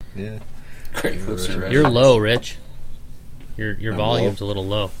Yeah. Craigslist or You're Reddit. low, Rich. Your I'm volume's low? a little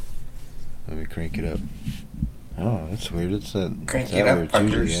low. Let me crank it up. Oh, that's weird. It's that. Crank it's it that up,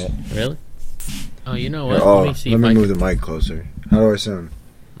 weird. It's usually fuckers. at. Really? Oh, you know Here, what? oh, Let me see let if me I move can... the mic closer. How do I sound?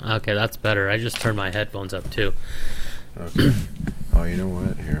 Okay, that's better. I just turned my headphones up, too. Okay. Oh, you know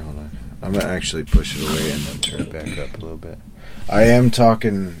what? Here, hold on. I'm gonna actually push it away and then turn it back up a little bit. I am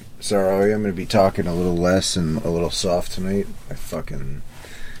talking. Sorry, I'm gonna be talking a little less and a little soft tonight. I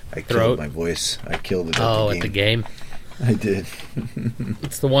Throat? killed my voice. I killed it At the game? I did.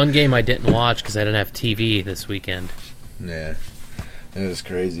 It's the one game I didn't watch because I didn't have TV this weekend. Yeah. It was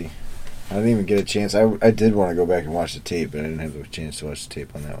crazy. I didn't even get a chance. I did want to go back and watch the tape, but I didn't have a chance to watch the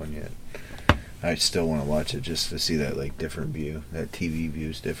tape on that one yet. I still want to watch it just to see that like different view. That TV view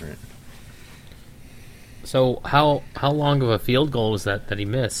is different. So how long of a field goal was that he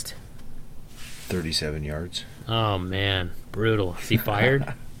missed? 37 yards. Oh, man. Brutal. Is he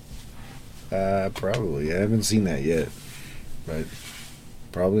fired? Probably. I haven't seen that yet, but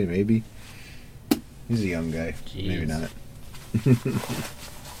probably, maybe. He's a young guy. Jeez. Maybe not.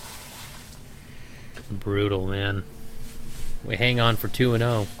 Brutal, man. We hang on for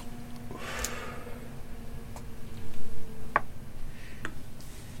 2-0.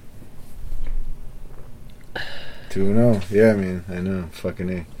 Two and zero. Yeah, man. I know. Fucking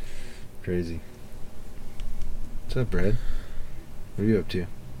A. Crazy. What's up, Brad? What are you up to?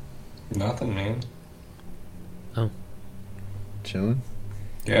 Nothing, man. Chilling?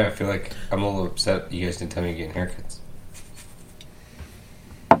 Yeah, I feel like I'm a little upset you guys didn't tell me you're getting haircuts.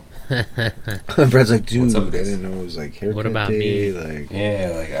 Brad's like, dude, What's I up with this? didn't know it was like haircut What about day. me? Like,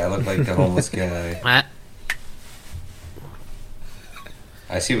 Yeah, like I look like the homeless guy.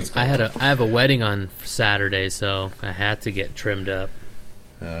 I see what's going on. I have a wedding on Saturday, so I had to get trimmed up.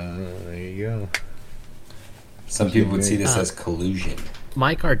 there you go. Some people would see this Ah. as collusion.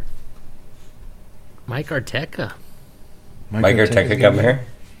 Mike Arteca. Mike Arteca got married?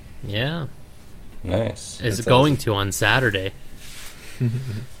 Yeah. Nice. Is That's going to on Saturday.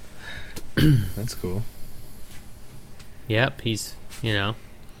 That's cool. Yep, he's,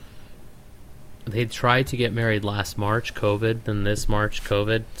 they tried to get married last March, COVID, then this March,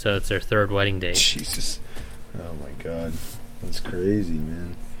 COVID, so it's their third wedding date. Jesus. Oh my god. That's crazy,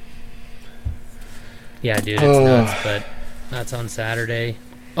 man. Yeah, dude, it's nuts, but that's on Saturday.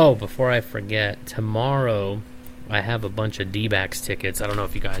 Oh, before I forget, tomorrow I have a bunch of D-backs tickets. I don't know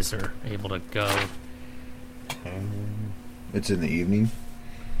if you guys are able to go. It's in the evening?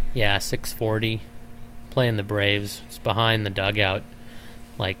 Yeah, 6:40. Playing the Braves. It's behind the dugout,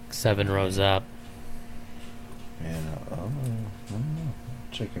 like 7 rows up. Man, I don't know.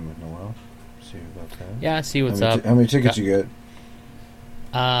 Check in with Noel. See about that. Yeah, see what's how many up. How many tickets you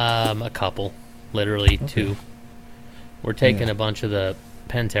got? A couple. Literally 2. We're taking a bunch of the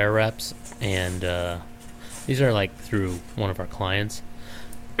Pantera reps, and these are like through one of our clients.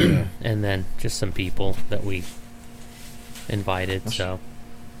 And then just some people that we invited, so...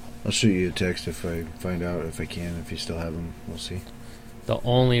 I'll shoot you a text if I find out, if I can, if you still have them. We'll see. The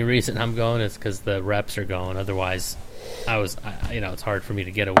only reason I'm going is because the reps are going. Otherwise, it's hard for me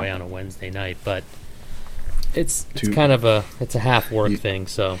to get away on a Wednesday night. But it's kind of a half work thing.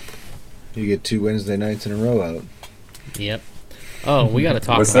 So you get 2 Wednesday nights in a row out. Yep. Oh, we got to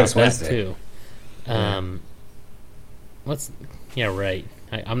talk What's about next that Wednesday? too. Yeah, right.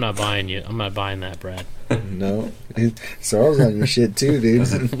 I'm not buying you. I'm not buying that, Brad. No, Sorrel's on your shit too, dude.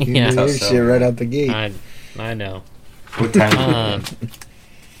 You Yeah. knew your shit right out the gate. I know. What time?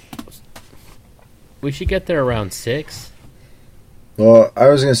 We should get there around 6. Well, I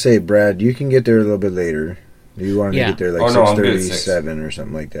was gonna say, Brad, you can get there a little bit later. You wanted to get there like Oh, no, I'm good at 6:30, 6. 7 or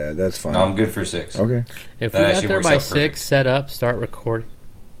something like that. That's fine. No, I'm good for 6. Okay. If That we got actually there works by out 6, perfect. set up, start recording.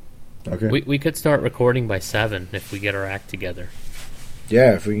 Okay. We could start recording by 7 if we get our act together.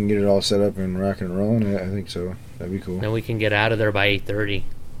 Yeah, if we can get it all set up and rocking and rolling, I think so. That'd be cool. Then we can get out of there by 8:30.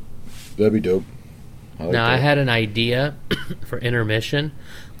 That'd be dope. Now, I had an idea for intermission.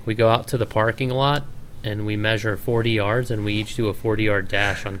 We go out to the parking lot, and we measure 40 yards, and we each do a 40-yard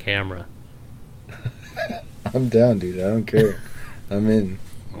dash on camera. I'm down, dude. I don't care. I'm in.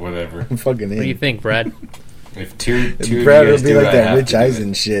 Whatever. I'm fucking in. What do you think, Brad? If two of you Brad guys would be do like it, I that have Rich to do Eisen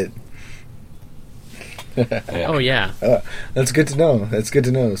it. shit. Yeah. Oh, yeah. That's good to know. That's good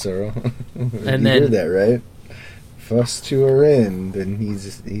to know, Sorrel. And you then- hear that, right? If us two are in, then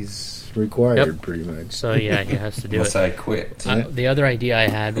he's required, Yep. pretty much. So, yeah, he has to do Unless it. I quit. The other idea I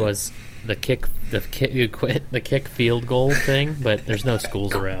had was the kick field goal thing, but there's no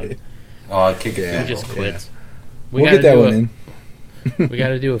schools around. Oh, I'll kick it. Yeah. He just quits. We'll gotta get that do one in. We got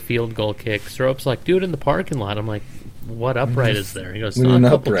to do a field goal kick. Strope's like, do it in the parking lot. I'm like, what upright is there? He goes, We "Oh, need a an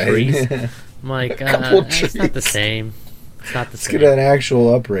couple upright." trees. I'm like, Couple it's not the trees. same. It's not the Let's same. get an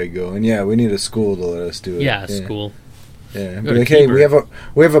actual upright going. Yeah, we need a school to let us do it. Yeah, school. Yeah, Go be to like, hey, Keeper.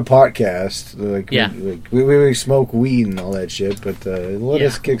 we have a podcast. Like, Yeah. we smoke weed and all that shit, but let Yeah.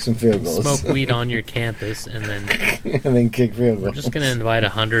 us kick some field goals. Smoke weed on your campus, and then and then kick field goals. we're just gonna invite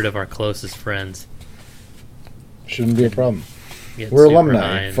 100 of our closest friends. Shouldn't be a problem. Get We're super high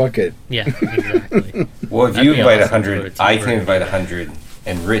alumni. and- Fuck it. Yeah, exactly. Well, if That'd you be invite awesome to go 100, to I T-Bird. can invite 100,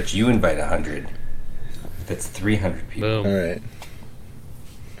 and Rich, you invite 100. That's 300 people. Boom. All right,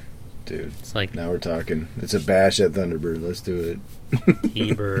 dude. It's like Now we're talking. It's a bash at Thunderbird. Let's do it.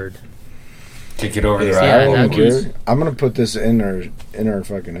 T-Bird. Kick it over the Yeah, Yeah, I aisle. won't that'd be- care. I'm gonna put this in our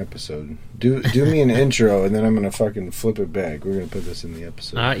fucking episode. Do me an intro, and then I'm gonna fucking flip it back. We're gonna put this in the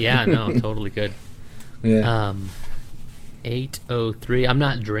episode. Yeah, no, totally good. Yeah. 8:03. I'm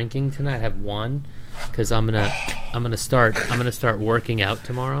not drinking tonight. I have one because I'm gonna start working out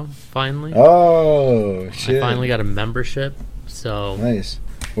tomorrow. Finally, Oh shit! I finally got a membership. So Nice.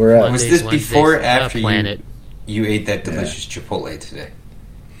 We're at. Was Mondays, this Wednesdays, before or after Planet. you ate that delicious Chipotle today?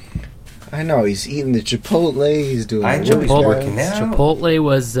 I know he's eating the Chipotle. He's doing. I the know he's workouts. working out. Chipotle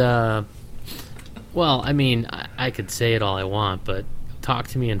was, well, I mean, I could say it all I want, but talk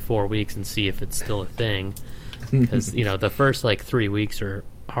to me in 4 weeks and see if it's still a thing. Because, the first, 3 weeks are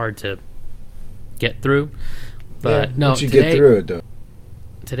hard to get through. But, Yeah, no, once you get through it though.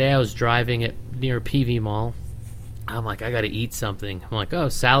 today I was driving at near PV Mall. I'm like, I got to eat something. I'm like, oh,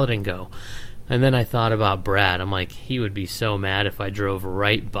 Salad and Go. And then I thought about Brad. I'm like, he would be so mad if I drove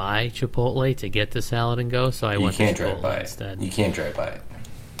right by Chipotle to get to Salad and Go. So I You went can't to drive Chipotle by it. instead. You can't drive by it.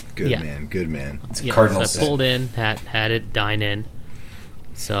 Good Yeah. man. Good man. It's a Yeah, cardinal so I sin. pulled in, had it, dine in.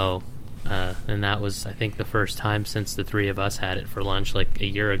 So, and that was, I think, the first time since the three of us had it for lunch, like a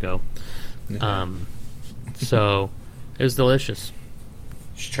year ago. So it was delicious.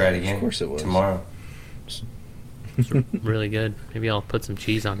 Should try it again. Of course it was. Tomorrow. It's really good. Maybe I'll put some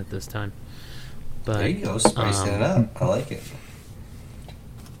cheese on it this time. But There you go, spicing it up. I like it.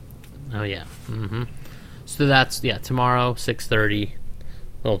 oh yeah. So that's tomorrow 6:30,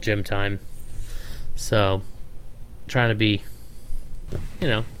 little gym time. So trying to be,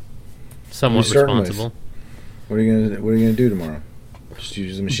 somewhat What are you starting with? responsible. What are you gonna do tomorrow? Just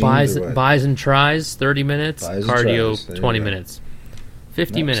use the machines or what? Buys and tries 30 minutes, Buys and cardio tries. There you 20 go. minutes.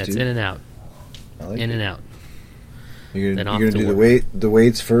 50 Nice, minutes dude. in and out, I like in it. and out. You're then gonna, off you're to gonna do work. the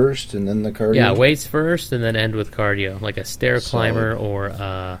weights first and then the cardio. Yeah, weights first and then end with cardio, like a stair Solid. climber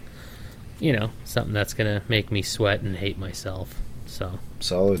or something that's going to make me sweat and hate myself. So,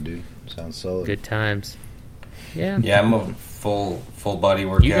 Solid, dude. Sounds solid. good times. Yeah. Yeah, I'm a full body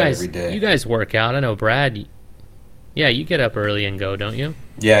workout every day. You guys work out. I know Brad. Yeah, you get up early and go, don't you?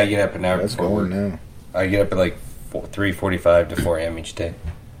 Yeah, I get up an hour That's before work. going now. I get up at 3:45 to 4 a.m. each day.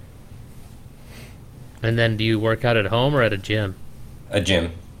 And then do you work out at home or at a gym? A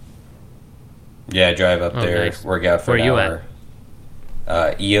gym. Yeah, I drive up Oh, there, nice. work out for Where an you hour.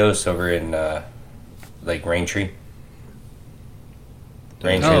 EOS over in Raintree.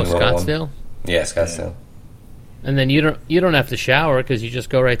 Raintree Oh, in Roll One. Scottsdale. Yeah, Scottsdale. And then you don't have to shower because you just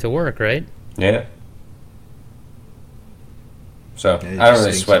go right to work, right? Yeah. So Yeah, you I don't just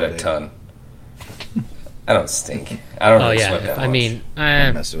really stink sweat a someday. ton. I don't stink. I don't Oh really yeah. sweat that I much. mean,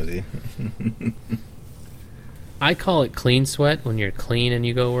 I'll mess with you. I call it clean sweat when you're clean and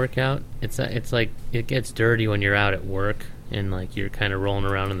you go work out. It's like it gets dirty when you're out at work and like you're kind of rolling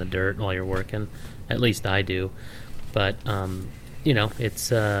around in the dirt while you're working. At least I do. But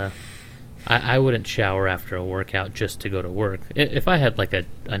it's I wouldn't shower after a workout just to go to work. If I had like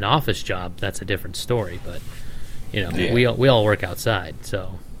an office job, that's a different story. But Yeah. we all work outside,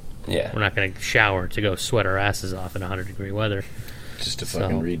 so yeah. we're not going to shower to go sweat our asses off in 100-degree weather. Just to So-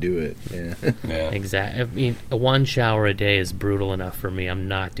 fucking redo it. Yeah. Yeah. Exactly. I mean, one shower a day is brutal enough for me. I'm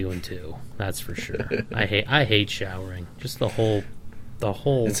not doing two. That's for sure. I hate showering. Just the whole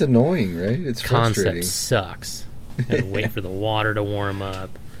It's annoying, right? It's frustrating. concept sucks. And wait for the water to warm up.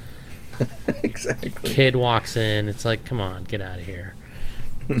 Exactly. Kid walks in. It's like, come on, get out of here.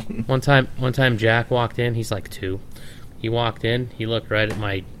 One time Jack walked in. He's like 2. He walked in. He looked right at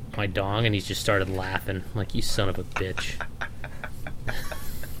my dong and he just started laughing. I'm like, you son of a bitch.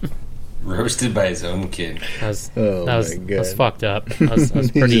 Roasted by his own kid. I was, Oh that was, my I was God. fucked up. I was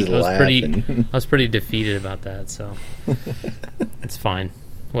He's pretty, just I laughing. was pretty defeated about that. So it's fine,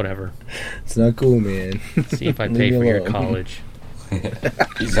 whatever. It's not cool, man. See if I Leave pay me for your alone. college.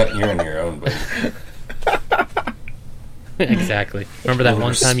 You're on your own, buddy. Exactly. Remember that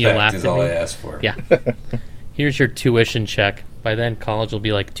one time you Respect laughed is at all I me? asked for. Yeah. Here's your tuition check. By then, college will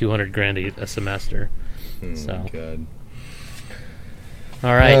be like $200,000 a semester. Oh So. my God.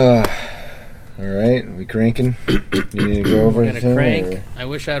 All right. All right, we cranking? You need to go over I'm it? gonna crank. I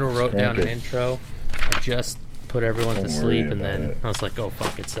wish I'd have wrote down crank an it. intro. I just put everyone to Don't sleep, worry and then about it. I was like, "Oh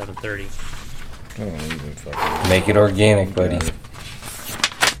fuck, it's 7:30." I don't even fucking. Make it organic, buddy.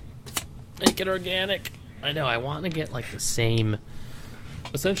 Make it organic. I know. I want to get like the same,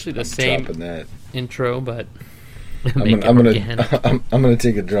 essentially the I'm same dropping that. intro, but I'm make it gonna, organic. I'm gonna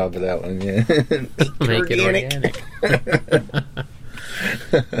take a drop of that one. Yeah. Make it organic.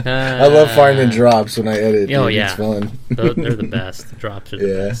 I love finding drops when I edit. Oh dude. yeah, It's fun. They're the best. The drops are the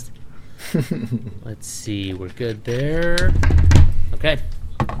Yeah. best. Let's see. We're good there. Okay.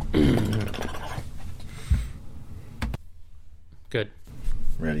 Good.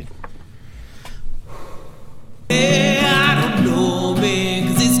 Ready. I don't know, man,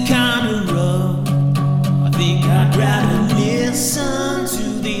 'cause it's kinda rough. I think I'd rather listen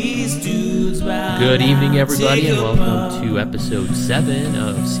to these dudes while Good evening, I everybody, take and a welcome puff. to episode 7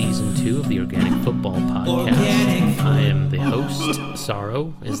 of season 2 of the Organic Football Podcast. I am the host.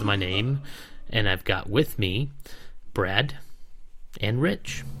 Sorrow is my name, and I've got with me Brad and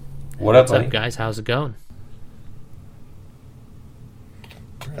Rich. What up, What's up, buddy? guys? How's it going?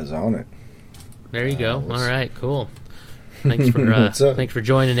 I was on it. There you go. what's- All right, cool. Thanks for What's up? thanks for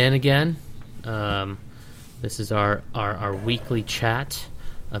joining in again. This is our weekly chat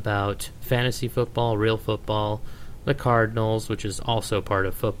about fantasy football, real football, the Cardinals, which is also part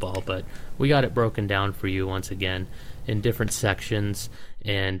of football, but we got it broken down for you once again in different sections,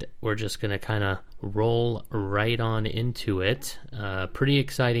 and we're just going to kind of roll right on into it. Pretty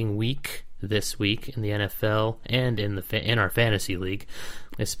exciting week this week in the NFL and in our fantasy league,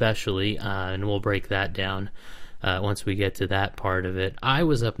 especially, and we'll break that down once we get to that part of it. I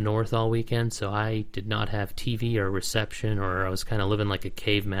was up north all weekend, so I did not have TV or reception, or I was kind of living like a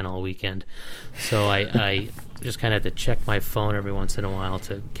caveman all weekend. So I just kind of had to check my phone every once in a while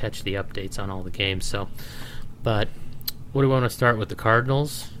to catch the updates on all the games. So, but what do we want to start with? The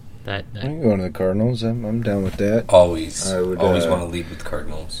Cardinals? I can go to the Cardinals. I'm down with that. Always. I would, Always want to lead with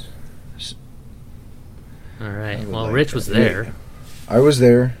Cardinals. All right. I would Well, like Rich that. was there. I was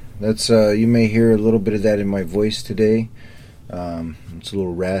there. That's you may hear a little bit of that in my voice today. It's a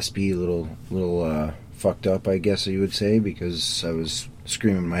little raspy, a little fucked up, I guess you would say, because I was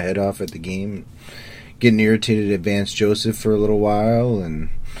screaming my head off at the game, getting irritated at Vance Joseph for a little while, and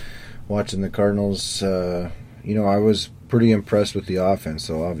watching the Cardinals. I was pretty impressed with the offense,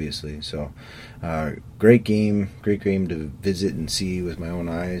 though, obviously. So, great game to visit and see with my own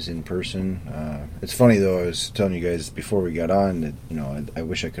eyes in person. It's funny, though, I was telling you guys before we got on that, I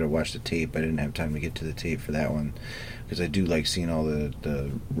wish I could have watched the tape. I didn't have time to get to the tape for that one, because I do like seeing all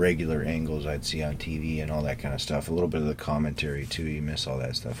the regular angles I'd see on TV and all that kind of stuff. A little bit of the commentary, too. You miss all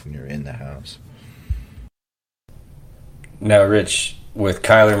that stuff when you're in the house. Now, Rich, with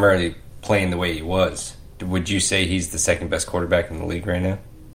Kyler Murray playing the way he was, would you say he's the second best quarterback in the league right now?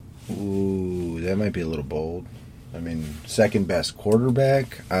 Ooh, that might be a little bold. I mean, second best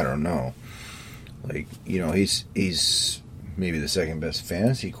quarterback? I don't know. Like, he's maybe the second best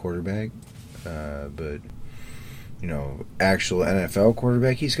fantasy quarterback, but actual NFL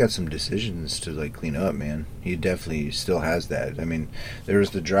quarterback, he's got some decisions to clean up, man. He definitely still has that. I mean,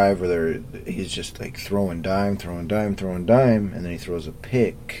 there's the drive where he's just throwing dime, and then he throws a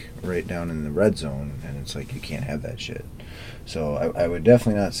pick right down in the red zone, and it's like you can't have that shit. So I would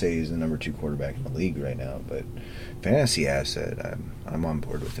definitely not say he's the number 2 quarterback in the league right now, but fantasy asset, I'm on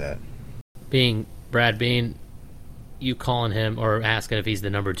board with that. Brad being you calling him or asking if he's the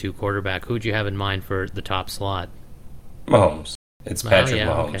number 2 quarterback, who'd you have in mind for the top slot? Mahomes. It's Patrick yeah,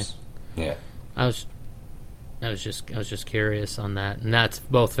 Mahomes. okay. Yeah. I was just curious on that, and that's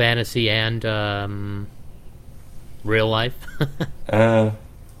both fantasy and real life. Yeah,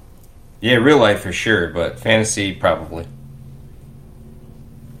 real life for sure, but fantasy probably.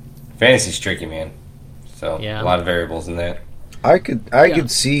 Fantasy's tricky, man. So Yeah. a lot of variables in that. I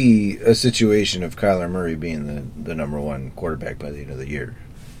could see a situation of Kyler Murray being the number 1 quarterback by the end of the year.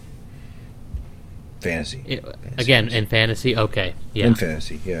 Fantasy. Again, in fantasy, okay, yeah. In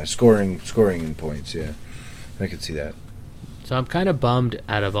fantasy, yeah. Scoring in points, yeah. I could see that. So I'm kind of bummed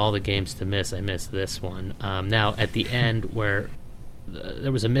out of all the games to miss. I missed this one. Now at the end, where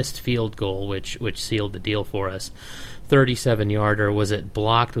there was a missed field goal, which sealed the deal for us. 37-yarder. Was it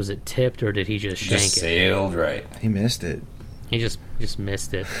blocked? Was it tipped? Or did he just shank Just it? sailed right. He missed it. He just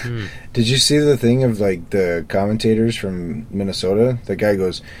missed it. Did you see the thing of the commentators from Minnesota? The guy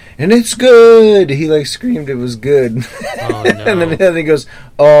goes, "And it's good." He screamed it was good. Oh, no. and then he goes,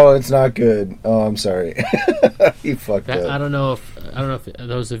 "Oh, it's not good. Oh, I'm sorry." He fucked up. I don't know if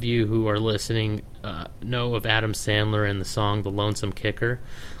those of you who are listening know of Adam Sandler and the song "The Lonesome Kicker,"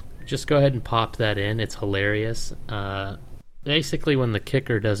 just go ahead and pop that in. It's hilarious. Basically, when the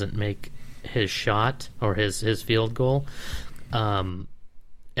kicker doesn't make his shot or his field goal,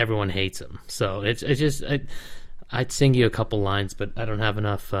 everyone hates him. So it's just I'd sing you a couple lines, but I don't have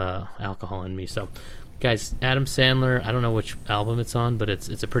enough alcohol in me. So, guys, Adam Sandler. I don't know which album it's on, but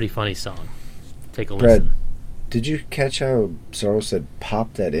it's a pretty funny song. Take a Brad, listen. did you catch how Sorrow said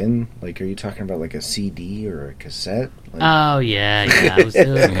pop that in? Like, are you talking about like a CD or a cassette? Like, Oh yeah. It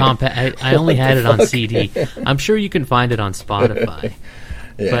was compact. I only had it on CD. I'm sure you can find it on Spotify.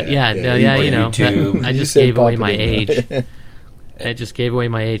 But yeah, you know, YouTube. I You just said gave away pop my it in. age. I just gave away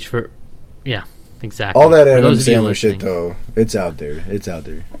my age for, yeah, exactly. all that For Adam those of you Sandler shit listening. though, it's out there. It's out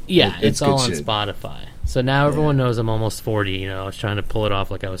there. Yeah, It's it's all good on shit. Spotify. So now everyone knows I'm almost 40. You know, I was trying to pull it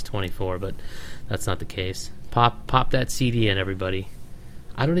off like I was 24, but that's not the case. Pop that CD in, everybody.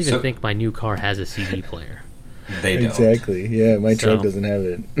 I don't even So- think my new car has a CD player. They don't. Exactly. Yeah, my truck So- doesn't have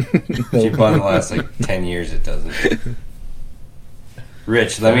it. If you bought in the last like 10 years, it doesn't.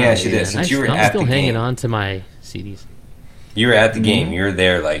 Rich, let me ask you this: since you were I'm at still the hanging game, on to my CDs. you were at the game. You were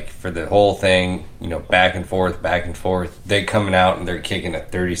there like for the whole thing. You know, back and forth, back and forth. They're coming out and they're kicking a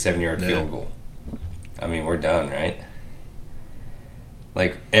 37-yard Yeah. field goal. I mean, we're done, right?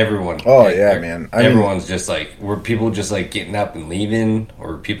 Like everyone. Oh, yeah, man. I mean- everyone's just like, were people just like getting up and leaving, or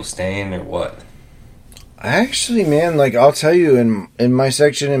were people staying, or what? Actually, man, like I'll tell you, in my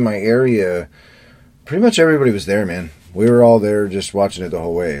section, in my area, pretty much everybody was there, man. We were all there just watching it the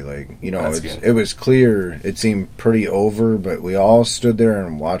whole way. Like, you know, That's good. it was clear. It seemed pretty over, but we all stood there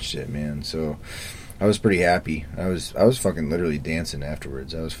and watched it, man. So I was pretty happy. I was fucking literally dancing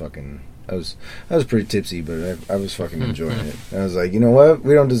afterwards. I was pretty tipsy, but I was fucking enjoying it. I was like, you know what?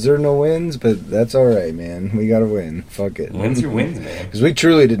 We don't deserve no wins, but that's all right, man. We got to win. Fuck it. Wins are wins, man. Because we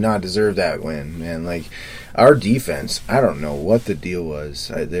truly did not deserve that win, man. Like, our defense, I don't know what the deal was.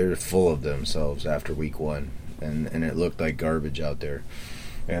 They're full of themselves after week one, and it looked like garbage out there.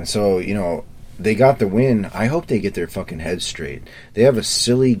 And so, you know, they got the win. I hope they get their fucking heads straight. They have a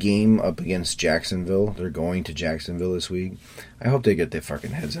silly game up against Jacksonville. They're going to Jacksonville this week. I hope they get their fucking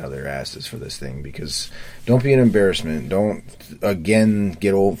heads out of their asses for this thing, because don't be an embarrassment. Don't, again,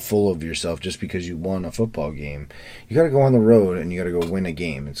 get full of yourself just because you won a football game. You got to go on the road and you got to go win a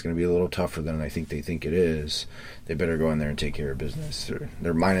game. It's going to be a little tougher than I think they think it is. They better go in there and take care of business.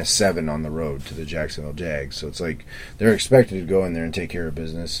 They're -7 on the road to the Jacksonville Jags, so it's like they're expected to go in there and take care of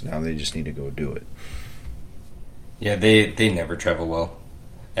business. Now they just need to go do it. Yeah, they never travel well.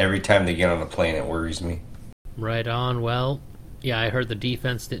 Every time they get on a plane, it worries me. Right on. Well, yeah, I heard the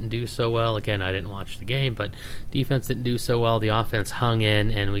defense didn't do so well. Again, I didn't watch the game, but defense didn't do so well. The offense hung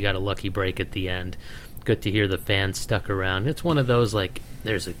in, and we got a lucky break at the end. Good to hear the fans stuck around. It's one of those, like,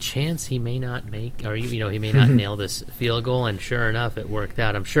 there's a chance he may not make, or you know, he may not nail this field goal, and sure enough, it worked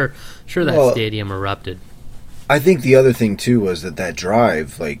out. I'm sure that Well, stadium erupted. I think the other thing too was that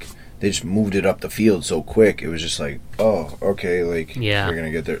drive, like, they just moved it up the field so quick. It was just like, oh, okay, like, Yeah. they're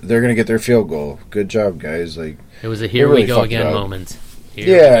gonna get their field goal. Good job, guys. Like, It was a here really we go fucked again up. moment. Here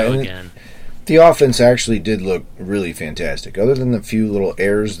Yeah, we go and again. the offense actually did look really fantastic. Other than the few little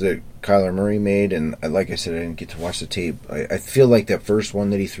errors that Kyler Murray made, and like I said, I didn't get to watch the tape. I feel like that first one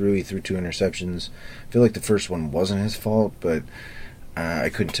that he threw 2 interceptions. I feel like the first one wasn't his fault, but I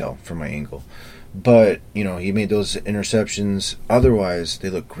couldn't tell from my angle. But, you know, he made those interceptions. Otherwise, they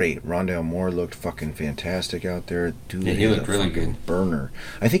look great. Rondale Moore looked fucking fantastic out there. Dude, Yeah, he is looked a really fucking good. burner.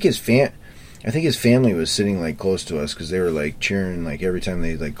 I think his family was sitting like close to us because they were like cheering like every time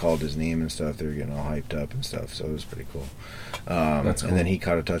they like called his name and stuff. They were getting all hyped up and stuff. So it was pretty cool. That's cool. And then he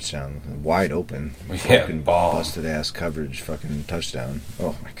caught a touchdown, wide open, Yeah, fucking ball. busted ass coverage, fucking touchdown.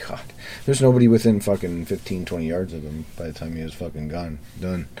 Oh my god, there's nobody within fucking 15, 20 yards of him by the time he was fucking gone,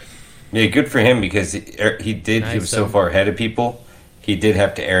 done. Yeah, good for him, because he Nice, was so though. far ahead of people. He did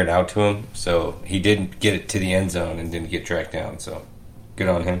have to air it out to him, so he didn't get it to the end zone and didn't get tracked down. So good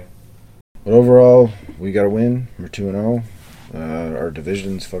on him. But overall, we got a win. We're 2-0. Our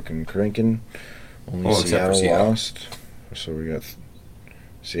division's fucking cranking. Only Well, except for Seattle Seattle. lost. So we got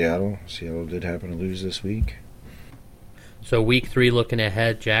Seattle. Seattle did happen to lose this week. So week 3, looking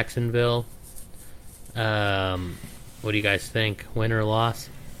ahead, Jacksonville. What do you guys think? Win or loss?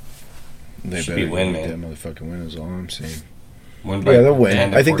 They Should better be win, get man. that motherfucking win is all I'm saying. Win by Yeah, they'll win.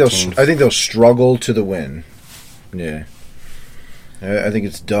 10 to I think 14. they'll struggle to the win. Yeah. I think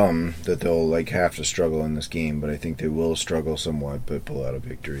it's dumb that they'll like have to struggle in this game, but I think they will struggle somewhat, but pull out a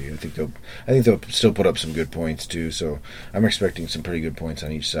victory. I think they'll still put up some good points too. So I'm expecting some pretty good points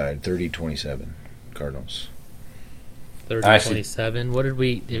on each side. 30-27, Cardinals. 30-27. What did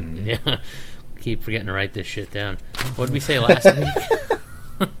we... keep forgetting to write this shit down. What did we say last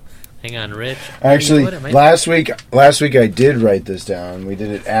week? Hang on, Rich. Actually, What am I- last week I did write this down. We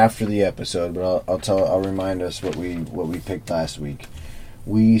did it after the episode, but I'll remind us what we picked last week.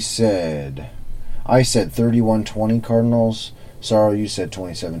 I said 31-20 Cardinals. Sorrow, you said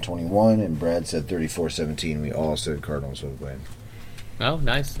 27-21, and Brad said 34-17. We all said Cardinals would win. Oh,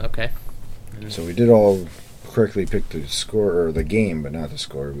 nice. Okay. So we did all correctly pick the score or the game, but not the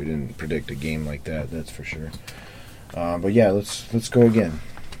score. We didn't predict a game like that. That's for sure. But yeah, let's go again.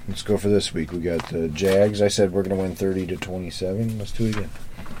 Let's go for this week. We got the Jags. I said we're going to win 30-27. Let's do it again.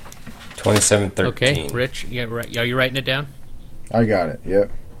 27-13. Okay, Rich, are you writing it down? I got it.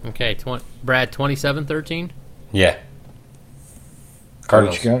 Yep. Okay, Brad, 27-13? Yeah.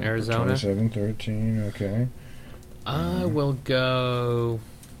 Cardinals. What you got? Arizona. 27-13. Okay. I will go.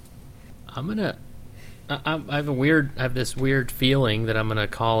 I'm gonna. I have this weird feeling that I'm gonna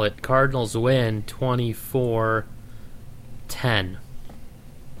call it Cardinals win 24-10. 10.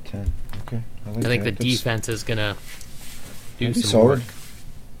 Okay. I think the defense is gonna do That'd be some solid. work.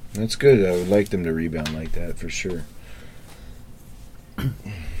 That's good. I would like them to rebound like that for sure.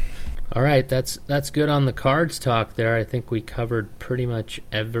 All right, that's good on the Cards talk there. I think we covered pretty much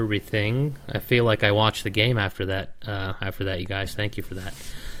everything. I feel like I watched the game after that. You guys, thank you for that.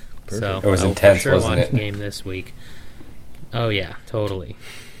 Perfect. So It was I'll intense, for sure wasn't watch it? the game this week. Oh yeah, totally.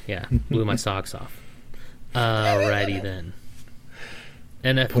 Yeah, blew my socks off. Alrighty then. Put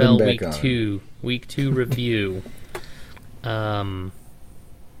 'em NFL back on. Week 2 review. I'll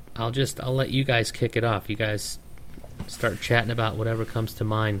let you guys kick it off. You guys start chatting about whatever comes to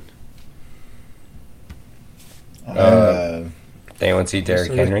mind. Anyone see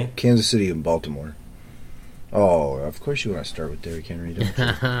Derrick Henry? Kansas City and Baltimore. Oh, of course you want to start with Derrick Henry,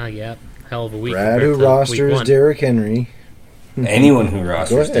 don't you? Yep, hell of a week. Brad, compared who to week rosters one. Derrick Henry. Anyone who Go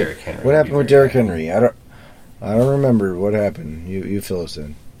rosters ahead. Derrick Henry. What would happened be with very Derrick happy. Henry? I don't remember what happened. You fill us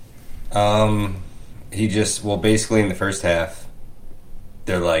in. He just, basically in the first half,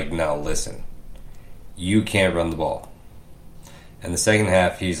 they're like, no, listen, you can't run the ball. And the second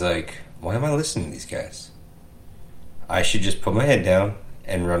half, he's like, why am I listening to these guys? I should just put my head down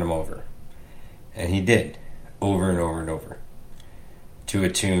and run them over. And he did, over and over and over. To a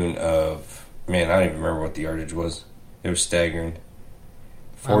tune of, man, I don't even remember what the yardage was. It was staggering.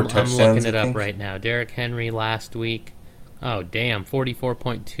 4 I'm touchdowns, looking it I up think. right now. Derrick Henry last week. Oh, damn.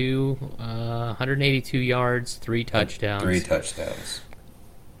 44.2, 182 yards, 3 touchdowns. 3 touchdowns.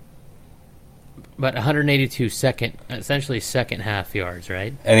 But 182 essentially second half yards,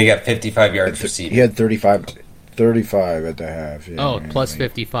 right? And he got 55 yards receiving. He had 35 at the half. Yeah, Oh, plus like-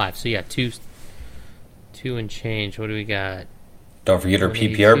 55. So, yeah, two and change. What do we got? Don't forget our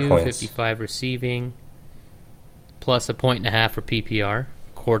 182, PPR points. 55 receiving, plus a point and a half for PPR,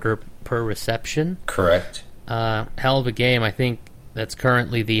 quarter per reception. Correct. Hell of a game. I think that's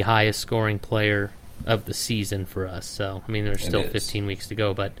currently the highest scoring player of the season for us. So, I mean, there's still is. 15 weeks to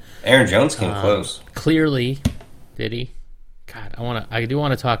go, but Aaron Jones came close. clearly, did he? God, I do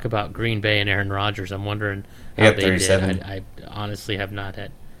want to talk about Green Bay and Aaron Rodgers. I'm wondering He how had they 37. did. I honestly have not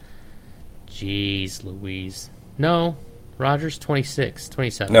had. Jeez Louise. No, Rodgers 26,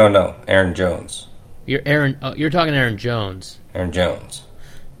 27. No, Aaron Jones. You're talking Aaron Jones. Aaron Jones.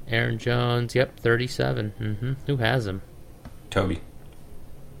 Aaron Jones, yep, 37. Who has him? Toby.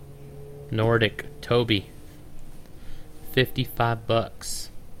 Nordic Toby. $55.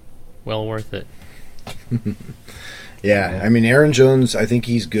 Well worth it. Yeah, I mean, Aaron Jones, I think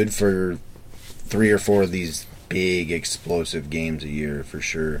he's good for 3 or 4 of these big, explosive games a year for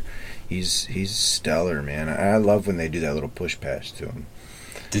sure. He's stellar, man. I love when they do that little push pass to him.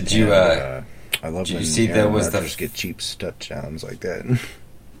 Did you I love did you when see that Aaron was the- Rodgers get cheap touchdowns like that.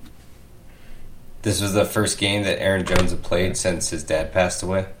 this was the first game that Aaron Jones had played since his dad passed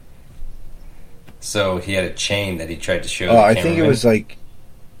away? So he had a chain that he tried to show Oh, the I think it cameraman, was like,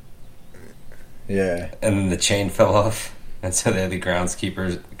 yeah, and then the chain fell off, and so they had the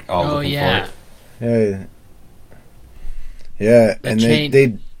groundskeepers all Oh, looking yeah. yeah, and The and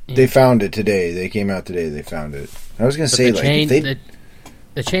chain- they found it today. They came out today. They found it. I was gonna But say the like chain, if they,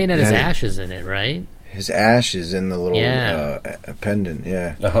 the chain had his Yeah. ashes in it, right? his ash is in the little Yeah. pendant.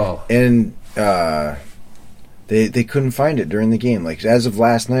 Yeah. for it. Oh, And they couldn't find it during the game. Like as of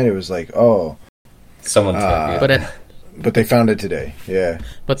last night, it was like, oh, someone took it. But they found it today. Yeah,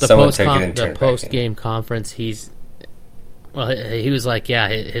 But the Someone took it and the turned it back in. post game conference, he was like, yeah,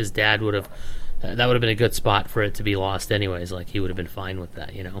 his dad would have that would have been a good spot for it to be lost anyways. Like he would have been fine with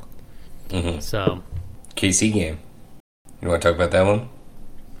that, you know. Mhm. So KC game. You want to talk about that one?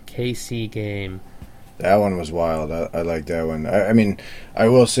 KC game. That one was wild. I like that one. I mean, I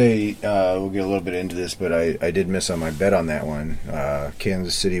will say, we'll get a little bit into this, but I did miss on my bet on that one.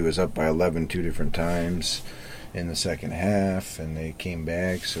 Kansas City was up by 11 two different times in the second half, and they came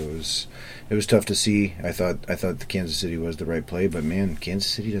back, so it was tough to see. I thought the Kansas City was the right play, but man,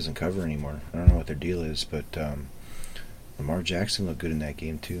 Kansas City doesn't cover anymore. I don't know what their deal is, but Lamar Jackson looked good in that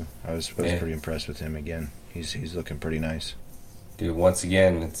game too. I was pretty impressed with him again. He's looking pretty nice. Dude, once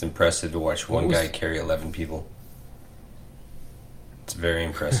again, it's impressive to watch one guy carry 11 people. It's very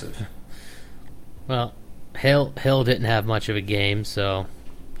impressive. Well, Hill didn't have much of a game, so.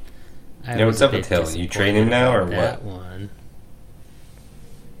 What's up with Hill? You trade him now or that what? One.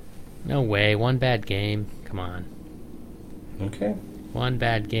 No way. One bad game. Come on. Okay. One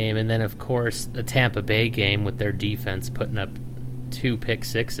bad game, and then of course the Tampa Bay game with their defense putting up 2 pick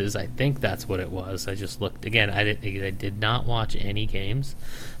sixes. I think that's what it was. I just looked again. I did not watch any games,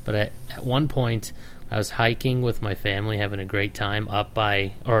 but at one point I was hiking with my family, having a great time up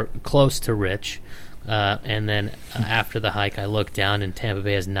by or close to Rich, and then after the hike I looked down and Tampa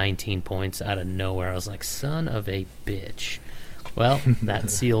Bay has 19 points out of nowhere. I was like, son of a bitch. Well, that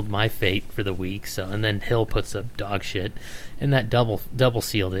sealed my fate for the week. So, and then Hill puts up dog shit, and that double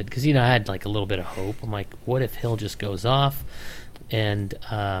sealed it because I had like a little bit of hope. I'm like, what if Hill just goes off, and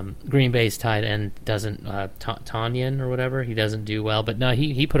Green Bay's tight end doesn't Tanyan or whatever, he doesn't do well, but no,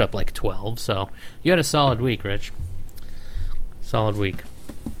 he put up like 12. So you had a solid week, Rich. Solid week.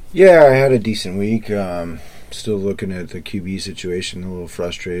 Yeah, I had a decent week. Still looking at the QB situation, a little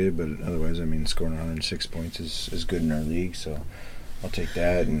frustrated, but otherwise, I mean, scoring 106 points is good in our league, so I'll take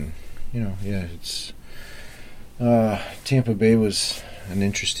that. And it's Tampa Bay was an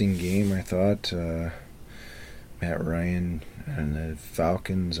interesting game. I thought Matt Ryan and the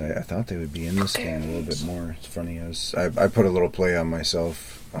Falcons. I thought they would be in this game a little bit more. It's funny. I put a little play on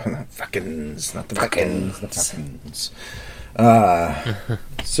myself on the Falcons, not the Falcons, the Falcons.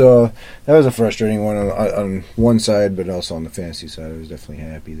 So that was a frustrating one on one side, but also on the fantasy side, I was definitely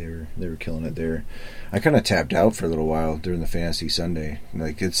happy. They were killing it there. I kind of tapped out for a little while during the fantasy Sunday.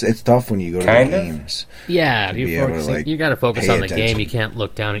 Like it's tough when you go to the games. Yeah, you got to focus on the game. You attention. can't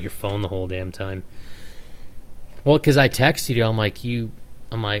look down at your phone the whole damn time. Well, because I texted you,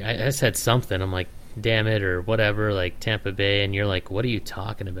 I'm like, I said something. I'm like, damn it, or whatever, like Tampa Bay, and you're like, what are you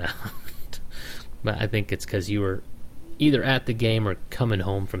talking about? But I think it's because you were either at the game or coming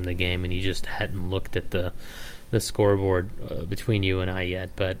home from the game, and you just hadn't looked at the scoreboard between you and I yet.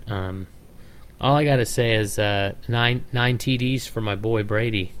 But all I gotta say is 9 TDs for my boy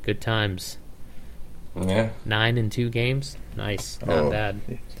Brady. Good times. Yeah. 9 in 2 games. Nice. Not bad.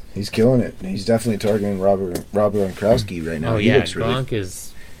 He's killing it. He's definitely targeting Robert Gronkowski right now. Oh He yeah, looks Gronk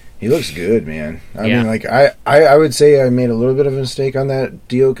is. He looks good, man. I Yeah. mean, like I would say I made a little bit of a mistake on that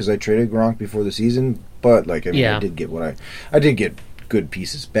deal because I traded Gronk before the season. But like, I mean, Yeah. I did get I did get good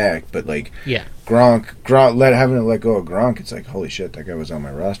pieces back. But like, Yeah. Gronk, having to let go of Gronk, it's like, holy shit, that guy was on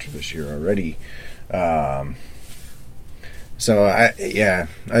my roster this year already. So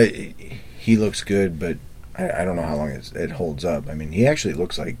he looks good, but I don't know how long it holds up. I mean, he actually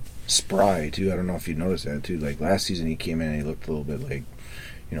looks like spry too. I don't know if you noticed that too. Like last season, he came in and he looked a little bit like,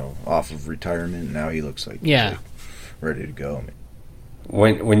 off of retirement. Now he looks like he's, like, ready to go.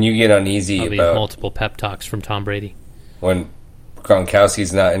 When you get uneasy I'll be about multiple pep talks from Tom Brady. when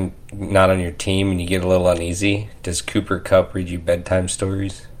Gronkowski's not on your team and you get a little uneasy, does Cooper Kupp read you bedtime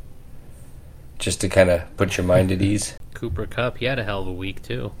stories just to kind of put your mind at ease? Cooper Kupp, he had a hell of a week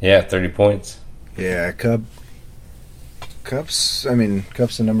too. Yeah, 30 points. Yeah, Kupp's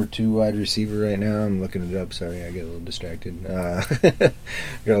the number 2 wide receiver right now. I'm looking it up. Sorry, I get a little distracted. Got a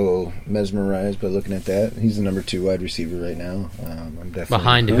little mesmerized by looking at that. He's the number 2 wide receiver right now. I'm definitely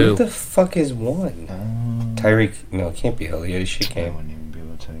Behind Who who? the fuck is one? Tyreek? No, it can't be Hill. He had a shit I game. wouldn't even be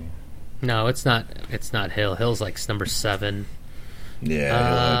able to tell you. No, it's not. It's not Hill. Hill's like number 7. Yeah, he'll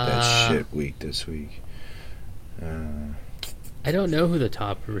have that shit week this week. I don't know who the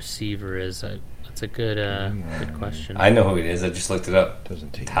top receiver is. That's a good question. I know who it is. I just looked it up.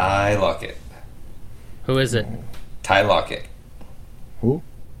 Doesn't take Ty Lockett. Who is it? Ty Lockett. Who?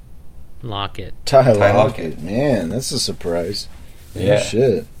 Lockett. Ty Lockett. Lockett. Man, that's a surprise. Yeah. Oh,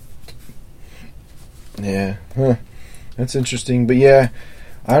 shit. Yeah. Huh. That's interesting. But yeah,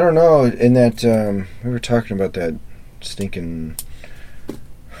 I don't know. In that, we were talking about that stinking.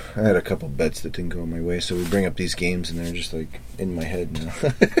 I had a couple bets that didn't go my way, so we bring up these games and they're just like in my head now.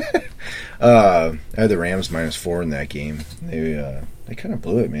 I had the Rams -4 in that game. They kind of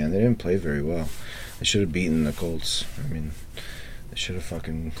blew it, man. They didn't play very well. They should have beaten the Colts. I mean, they should have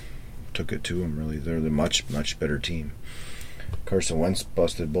fucking took it to them. Really, they're the much better team. Carson Wentz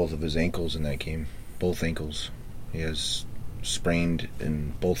busted both of his ankles in that game. both ankles. He has sprained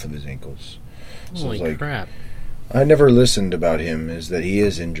in both of his ankles. So Holy it's like, crap. I never listened about him is that he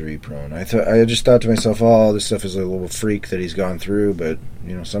is injury prone. I just thought to myself, oh, this stuff is a little freak that he's gone through, but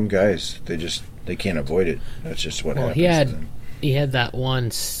some guys they can't avoid it. That's just what happens. He had that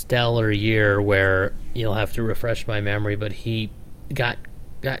one stellar year where you'll have to refresh my memory, but he got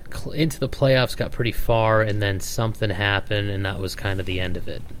into the playoffs, got pretty far, and then something happened, and that was kind of the end of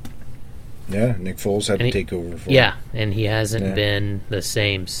it. Yeah, Nick Foles had to take over for him. Yeah, and he hasn't been the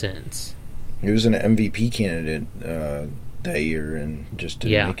same since. He was an MVP candidate that year and just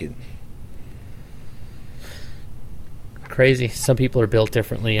didn't make it. Crazy. Some people are built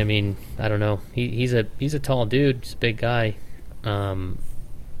differently. I mean, I don't know. He's a tall dude. He's a big guy.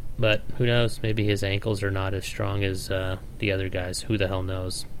 But who knows? Maybe his ankles are not as strong as the other guys. Who the hell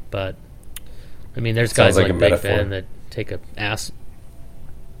knows? But I mean, there's guys like Big Ben that take an ass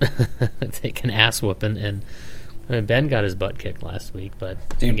whooping, and I mean, Ben got his butt kicked last week. But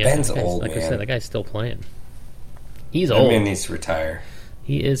dude, again, Ben's old. Like man. I said, that guy's still playing. He's that old. man needs to retire.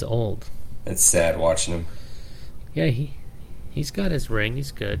 He is old. It's sad watching him. Yeah, he's got his ring.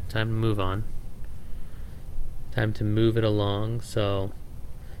 He's good. Time to move on. Time to move it along. So,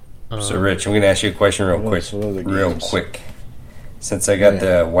 Rich, I'm going to ask you a question real quick. Since I got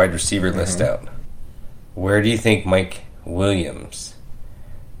the wide receiver list out, where do you think Mike Williams,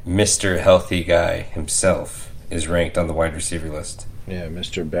 Mr. Healthy Guy himself, is ranked on the wide receiver list? Yeah,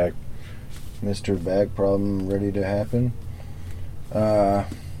 Mr. Back problem ready to happen. I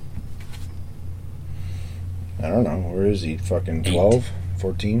don't know. Where is he? Fucking 12?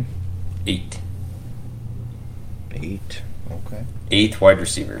 14? 8. 8. Okay. 8th wide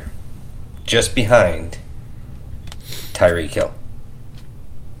receiver. Just behind Tyreek Hill.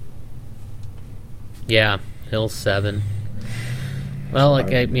 Yeah, Hill's 7. Well, I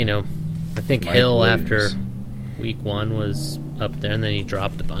think Mike Hill Williams. after week 1 was up there, and then he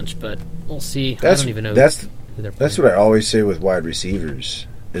dropped a bunch. But we'll see. I That's don't even know. that's who they're that's playing. what I always say with wide receivers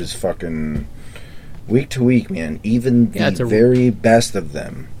is fucking week to week, man. Even the very best of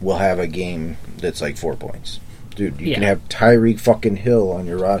them will have a game that's like 4 points. Dude, you can have Tyreek fucking Hill on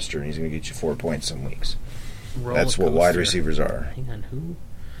your roster, and he's going to get you 4 points some weeks. That's what wide receivers are. Hang on, who?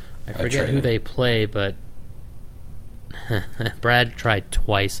 I forget who they play, but Brad tried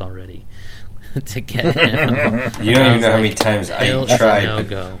twice already to get him. You don't even know how many times I tried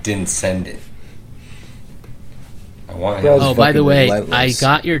no-go. but didn't send it. I want Oh, by the way, I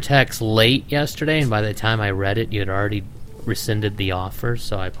got your text late yesterday, and by the time I read it, you had already rescinded the offer,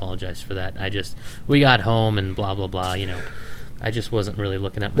 so I apologize for that. We got home and blah blah blah. I just wasn't really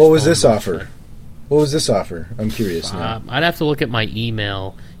looking at my What was this offer? What was this offer? I'm curious now. I'd have to look at my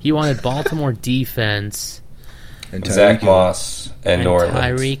email. He wanted Baltimore defense And Zach Moss and New Orleans.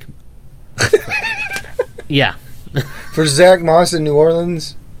 Tyreek. Yeah. For Zach Moss in New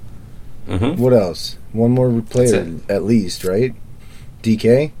Orleans? Mm-hmm. What else? One more player at least, right?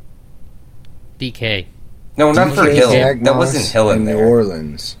 DK? DK. No, not for DK, Hill. Zach That Moss wasn't Hill in New there.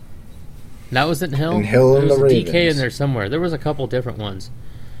 Orleans. That wasn't Hill? And Hill and there the was a DK Ravens. in there somewhere. There was a couple different ones.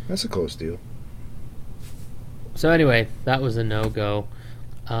 That's a close deal. So anyway, that was a no-go.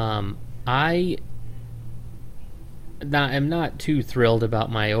 I'm not too thrilled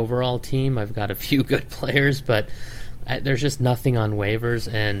about my overall team. I've got a few good players, but there's just nothing on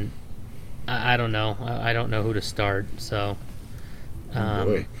waivers, and I don't know. I don't know who to start. So,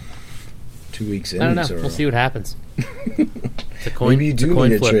 Boy. 2 weeks in. I don't know. So We'll see what happens. Maybe you do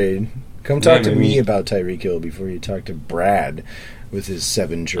need a trade. Come talk to me about Tyreek Hill before you talk to Brad with his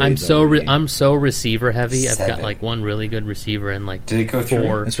 7 trades. I'm so receiver heavy. 7. I've got like one really good receiver and like Did it go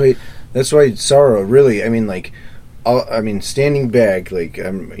 4. through? That's why Sorrow really. I mean, standing back, like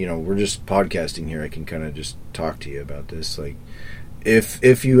we're just podcasting here. I can kind of just talk to you about this. Like,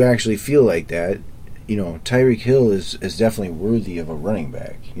 if you actually feel like that, Tyreek Hill is definitely worthy of a running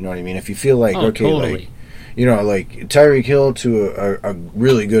back. You know what I mean? If you feel like totally. like Tyreek Hill to a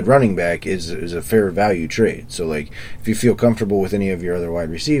really good running back is a fair value trade. So like, if you feel comfortable with any of your other wide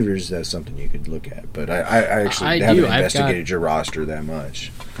receivers, that's something you could look at. But I actually haven't investigated your roster that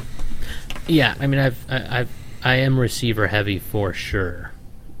much. Yeah, I mean, I am receiver heavy for sure,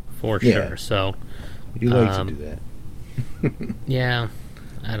 sure. So you like to do that. Yeah,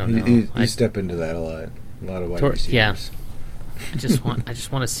 I don't know. You step into that a lot of wide receivers. Yeah, I just want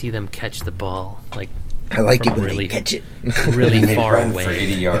to see them catch the ball. Like, I like it when really, they catch it really far run away for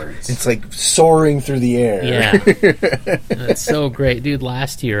 80 yards. It's like soaring through the air. Yeah, it's so great, dude.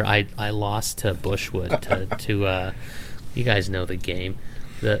 Last year I lost to Bushwood to you guys know the game,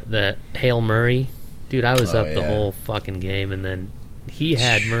 the Hail Murray, dude. I was up the whole fucking game, and then he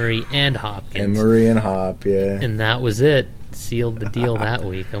had Murray and Hopkins. And Murray and Hop, yeah. And that was it. Sealed the deal that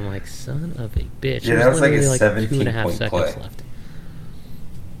week. I'm like, son of a bitch. Yeah, There's that was like a literally 2.5 17-point seconds play. left.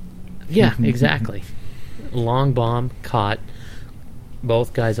 Yeah, exactly. Long bomb, caught.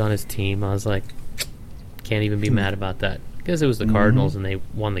 Both guys on his team. I was like, can't even be mad about that. Because it was the Cardinals and they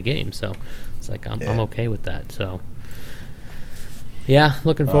won the game. So it's like, I'm okay with that. So, yeah,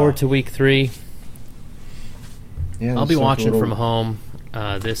 looking forward to week 3. Yeah, I'll be let's talk a watching little- from home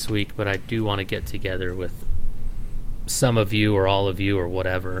this week, but I do want to get together with some of you or all of you or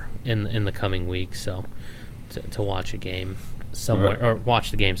whatever in the coming week. So to watch a game somewhere or watch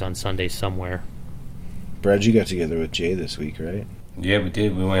the games on Sunday somewhere. Brad, you got together with Jay this week, right? Yeah, we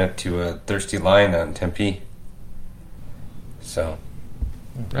did. We went up to Thirsty Lion on Tempe. So,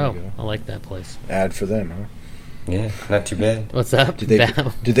 There Oh, you go. I like that place. Ad for them, huh? yeah, not too bad. What's up? Did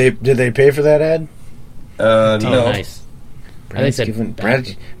they pay for that ad? Oh, No. nice. Brad's said giving, back-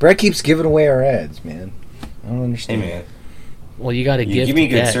 Brad keeps giving away our ads, man. I don't Hey, understand. man. Well, you got to You give give me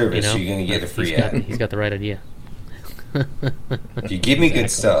to good get, service, you know? you're going to get a free He's got- ad. He's got the right idea. If you give me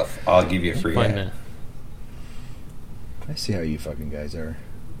good stuff, I'll give you a free Find ad. I see how you fucking guys are.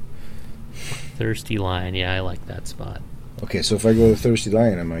 Thirsty Lion. Yeah, I like that spot. Okay, so if I go to Thirsty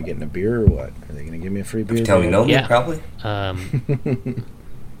Lion, am I getting a beer or what? Are they going to give me a free If beer? you tell me no, Yeah. probably.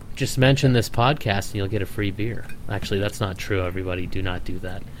 Just mention this podcast and you'll get a free beer. Actually, that's not true, everybody. Do not do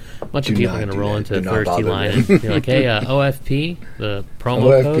that. A bunch of Do people are not going to do roll that. into Do not Thirsty bother Lion them. and you're like, hey, OFP, the promo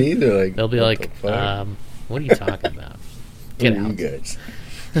OFP? code. They're like, They'll be what like, the fuck? what are you talking about? Get Who are out. you guys?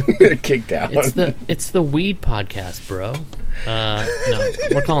 Kicked out. It's the weed podcast, bro. No,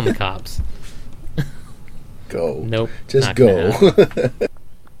 we're calling the cops. Go. Nope. Just not gonna go. happen.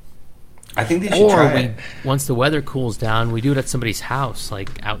 I think they should Or try we, it. once the weather cools down, we do it at somebody's house, like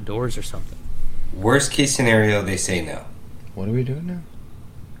outdoors or something. Worst case scenario, they say no. What are we doing now?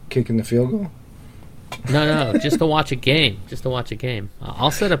 Kicking the field goal? No, just to watch a game. Just to watch a game.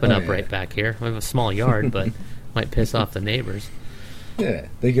 I'll set up an Oh, yeah. upright back here. We have a small yard, but might piss off the neighbors. Yeah,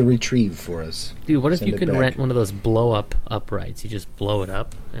 they can retrieve for us. Dude, what if Send you it could back. rent one of those blow-up uprights? You just blow it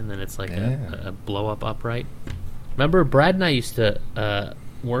up, and then it's like Yeah. a blow-up upright. Remember, Brad and I used to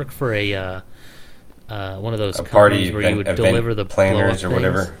work for a one of those A party companies where you would event deliver the planners blow-up or things.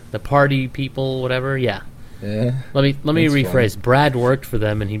 whatever. The party people, whatever. Yeah. Yeah. Let me That's rephrase. Brad worked for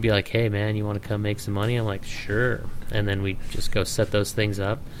them, and he'd be like, "Hey, man, you want to come make some money?" I'm like, "Sure." And then we just go set those things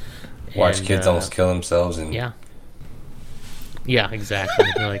up. Watch and, kids almost kill themselves. And Yeah. Yeah, exactly.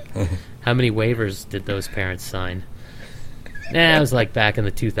 You're like, how many waivers did those parents sign? It was like back in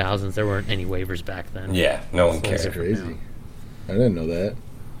the 2000s. There weren't any waivers back then. Yeah, no one That's cares. crazy. I didn't know that.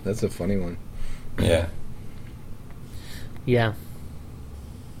 That's a funny one. Yeah. Yeah.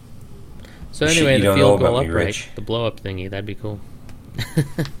 So Shit anyway, you the don't know field goal about me, upright, Rich. the blow up thingy, that'd be cool.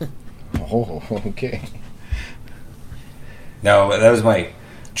 Oh, okay. No, that was my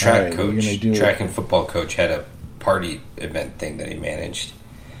track All right, we're coach. gonna do Track it. and football coach had a party event thing that he managed.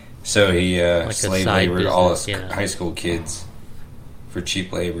 So he a slave side labored all his business, yeah. high school kids for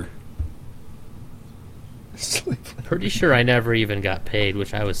cheap labor. Pretty sure I never even got paid,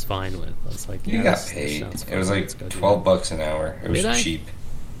 which I was fine with. I was like, You yeah, got this paid. sounds It was fun. like Let's go do $12 an hour. It was Did I? cheap.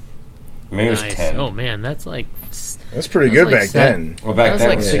 Maybe it was Nice. 10. Oh man, that's like That's pretty That was good like back set- then. Well, that back was then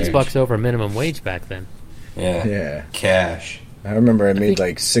like was $6 huge. over minimum wage back then. Yeah. Yeah. Cash. I remember I made think-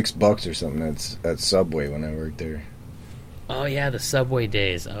 like $6 or something at Subway when I worked there. Oh yeah, the Subway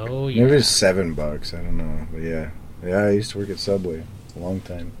days. Oh yeah. Maybe it was $7. I don't know. But yeah. Yeah, I used to work at Subway a long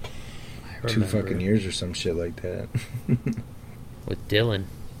time. I 2 remember. fucking years or some shit like that. With Dylan.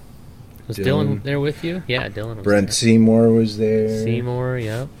 Was Dylan. Dylan there with you? Yeah, Dylan was Brent there. Seymour was there. Seymour,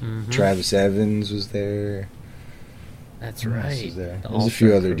 yep. Mhm. Travis Evans was there. That's Who else right. was there? The There's a few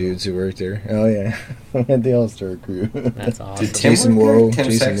All-Star other crew. dudes who worked there. Oh yeah, the All Star crew. That's awesome. Did Tim Jason work there? Woe. Tim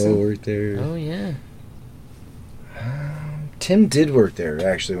Jason Sexton? Woe worked there. Oh yeah. Tim did work there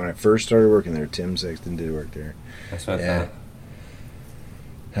actually. When I first started working there, Tim Sexton did work there. That's what Yeah.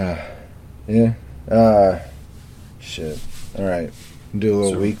 I thought. Yeah. Shit. All right. Do a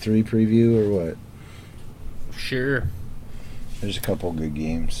little So- week 3 preview or what? Sure. There's a couple good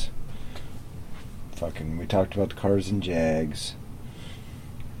games. Fucking, we talked about the Cards and Jags.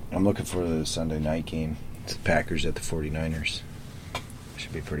 I'm looking for the Sunday night game. It's the Packers at the 49ers.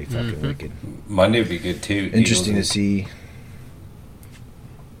 Should be pretty fucking Mhm. wicked. Monday would be good too. Interesting to Eagles see.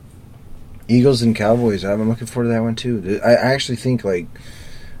 Eagles and Cowboys. I'm looking forward to that one too. I actually think, like,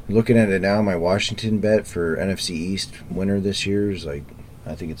 looking at it now, my Washington bet for NFC East winner this year is like,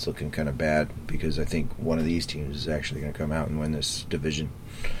 I think it's looking kind of bad because I think one of these teams is actually going to come out and win this division.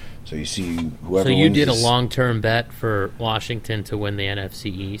 So So you see whoever. So you wins did a this- long-term bet for Washington to win the NFC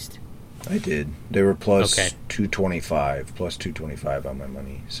East. I did. They were plus Okay. 225, plus 225 on my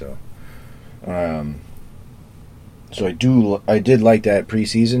money. So, so I did like that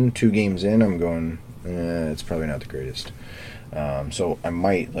preseason. 2 games in, I'm going. It's probably not the greatest. So I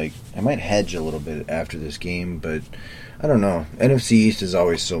might hedge a little bit after this game, but I don't know. NFC East is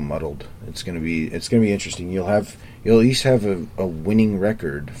always so muddled. It's gonna be interesting. You'll at least have a winning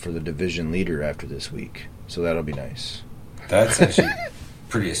record for the division leader after this week, so that'll be nice. That's actually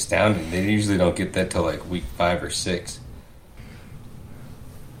pretty astounding. They usually don't get that till like week 5 or 6.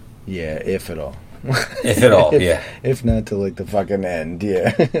 Yeah, if at all. If at all, yeah. If not to like the fucking end,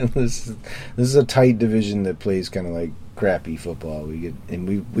 yeah. This is a tight division that plays kind of like crappy football. We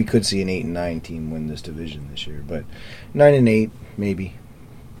could see an 8-9 team win this division this year, but 9-8 maybe.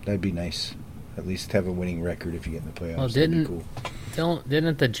 That'd be nice. At least have a winning record if you get in the playoffs. Well, That'd be cool.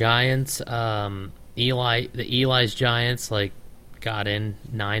 Didn't the Giants, Eli's Giants, like got in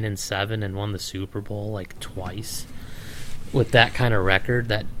 9-7 and won the Super Bowl like twice with that kind of record,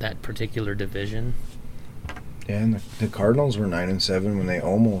 that particular division? Yeah, and the Cardinals were 9-7 when they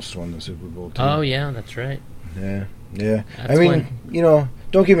almost won the Super Bowl too. Oh yeah, that's right. Yeah. That's I mean,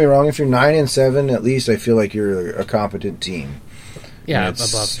 don't get me wrong. If you're 9-7, at least I feel like you're a competent team. Yeah, And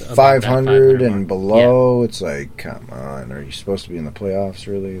it's above 500 that and 500 below. It's like, come on, are you supposed to be in the playoffs?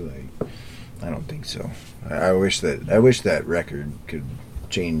 Really? Like, I don't think so. I wish that record could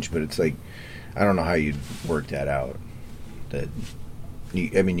change, but it's like, I don't know how you'd work that out. You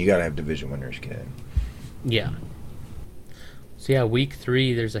got to have division winners get in. Yeah. So yeah, week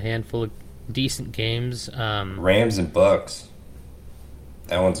 3, there's a handful of decent games. Rams and Bucks.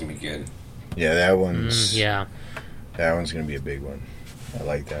 That one's gonna be good. Yeah, that one's Yeah, that one's gonna be a big one. I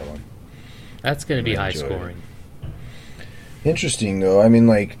like that one. that's going to be I high enjoy it. scoring. Interesting, though. I mean,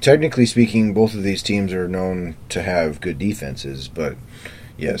 like, technically speaking, both of these teams are known to have good defenses, but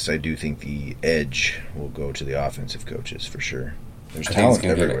yes, I do think the edge will go to the offensive coaches for sure. There's I think it's talent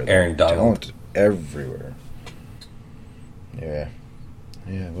gonna go to everywhere. though. Aaron Donald. Talent everywhere. Yeah.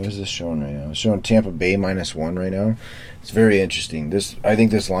 Yeah, what is this showing right now? It's showing Tampa Bay -1 right now. It's very interesting. I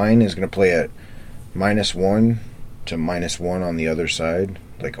think this line is going to play at -1 to -1 on the other side,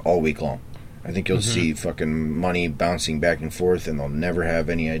 like all week long. I think you'll see fucking money bouncing back and forth, and they'll never have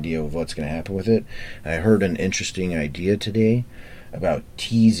any idea of what's going to happen with it. I heard an interesting idea today about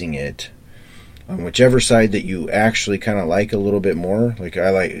teasing it on whichever side that you actually kind of like a little bit more. Like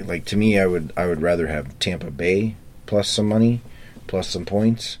to me, I would rather have Tampa Bay plus some money, plus some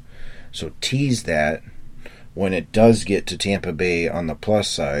points. So tease that when it does get to Tampa Bay on the plus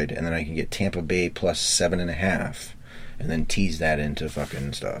side, and then I can get Tampa Bay plus 7.5. And then tease that into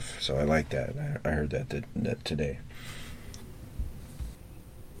fucking stuff. So I like that. I heard that today.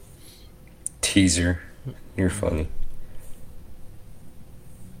 Teaser. You're funny.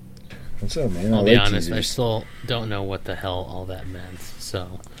 What's up, man? I'll I be like honest, I teasers. still don't know what the hell all that meant.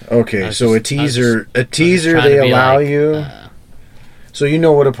 So Okay, I was so just- I was just a teaser trying to they be allow like, you. So you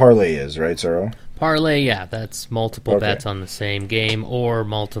know what a parlay is, right, Sorrow? parlay, yeah, that's multiple Okay. bets on the same game or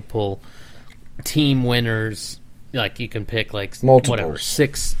multiple team winners. Like you can pick like Multiples. whatever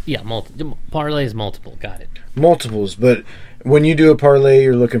 6. Yeah, parlay is multiple. Got it. Multiples, but when you do a parlay,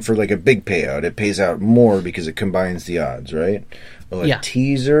 you're looking for like a big payout. It pays out more because it combines the odds, right? Well, a Yeah.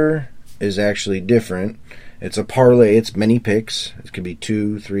 teaser is actually different. It's a parlay. It's many picks. It could be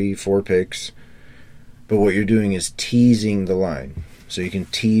 2, 3, 4 picks. But what you're doing is teasing the line. So you can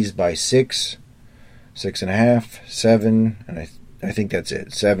tease by 6, 6.5, 7, and I think that's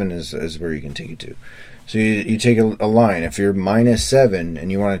it. 7 is where you can take it to. So you take a line. If you're -7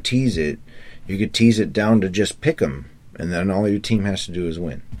 and you want to tease it, you could tease it down to just pick 'em, and then all your team has to do is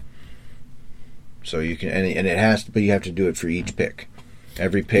win. So you can, and it has to, but you have to do it for each pick.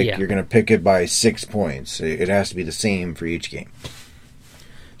 Every pick, Yeah. you're going to pick it by 6 points. It has to be the same for each game.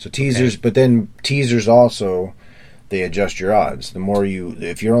 So teasers, but then teasers also, they adjust your odds. The more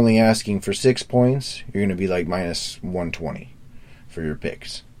if you're only asking for 6 points, you're going to be like -120 for your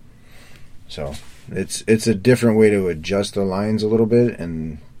picks. So it's a different way to adjust the lines a little bit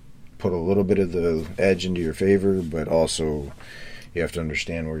and put a little bit of the edge into your favor, but also you have to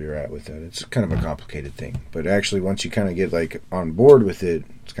understand where you're at with that. It's kind of a complicated thing, but actually once you kind of get like on board with it,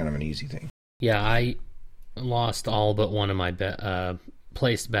 it's kind of an easy thing. Yeah, I lost all but one of my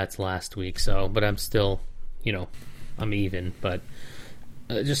placed bets last week. So, but I'm still, I'm even. But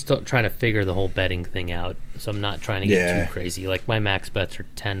just trying to figure the whole betting thing out. So I'm not trying to get Yeah. too crazy. Like my max bets are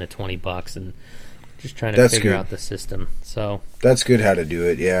 $10 to $20, and just trying to That's figure good. out the system. So That's good how to do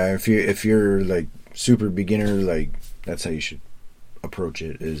it. Yeah, if you're like super beginner, like that's how you should approach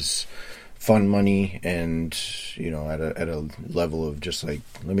it is fun money, and at a level of just like,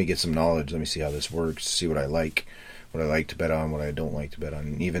 let me get some knowledge, let me see how this works, see what I like to bet on, what I don't like to bet on.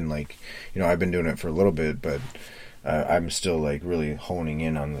 And even like, I've been doing it for a little bit, but I'm still like really honing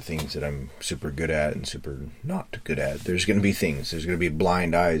in on the things that I'm super good at and super not good at. There's going to be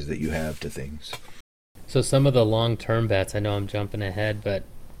blind eyes that you have to things. So some of the long-term bets, I know I'm jumping ahead, but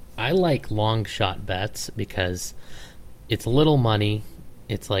I like long shot bets because it's little money.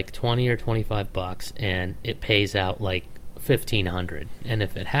 It's like $20 or $25, and it pays out like $1,500. And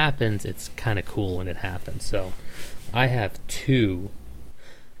if it happens, it's kind of cool when it happens. So I have 2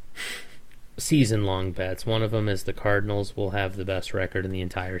 season-long bets. One of them is the Cardinals will have the best record in the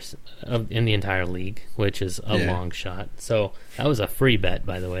entire league, which is a long shot. So that was a free bet,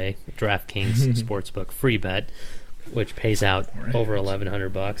 by the way. DraftKings Sportsbook free bet, which pays out over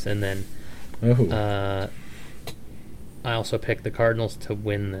 $1,100. And then I also picked the Cardinals to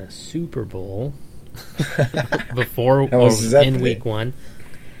win the Super Bowl in week 1.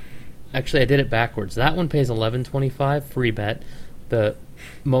 Actually, I did it backwards. That one pays $11.25 free bet. The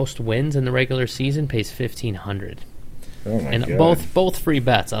most wins in the regular season pays $1,500. Oh my and God. both free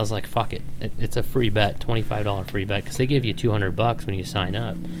bets. I was like, fuck it. It's a free bet, $25 free bet, because they give you $200 when you sign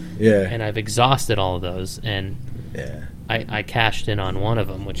up. Yeah. And I've exhausted all of those, and I cashed in on one of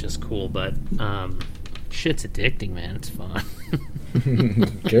them, which is cool. But shit's addicting, man. It's fun.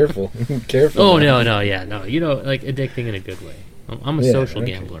 Careful. Oh no, like addicting in a good way. I'm a social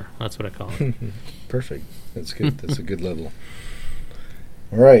okay. gambler. That's what I call it. Perfect. That's good. That's a good level.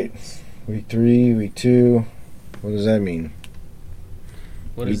 All right. Week 3, week 2. What does that mean?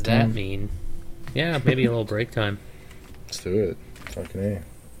 What does that mean? Yeah, maybe a little break time. Let's do it. Fucking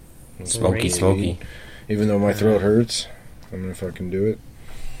A. Smoky. Even though my throat hurts, I'm gonna fucking do it.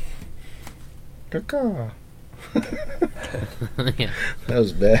 Caca. Yeah. That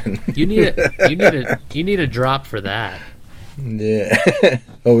was bad. You need a drop for that. Yeah.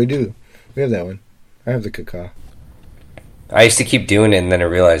 Oh, we do. We have that one. I have the caca. I used to keep doing it, and then I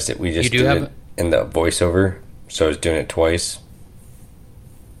realized that we just You do did have it in the voiceover, so I was doing it twice.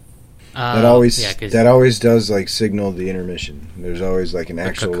 That always does like signal the intermission. There's always like an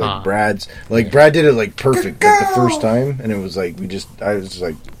actual like Brad did it like perfect like the first time, and it was like I was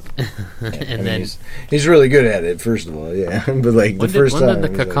like, then he's really good at it. First of all, yeah, but like the first time. When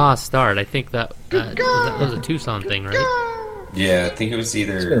did the caca start? I think that was a Tucson thing, right? Yeah, I think it was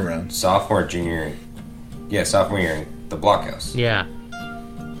either sophomore, junior. Yeah, sophomore year in the Blockhouse. Yeah.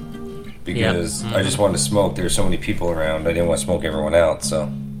 Because I just wanted to smoke. There were so many people around. I didn't want to smoke everyone out, so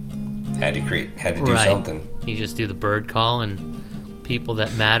had to do something. You just do the bird call, and people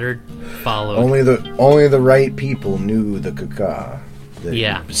that mattered followed. Only the right people knew the caca.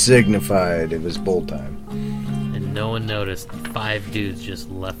 That signified it was bowl time. And no one noticed. 5 dudes just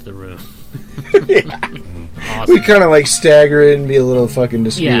left the room. Awesome. We kind of like stagger it and be a little fucking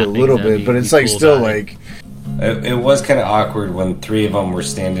discreet a little bit, but it's like cool still like. It was kind of awkward when 3 of them were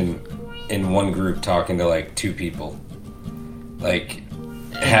standing in one group talking to like 2 people. Like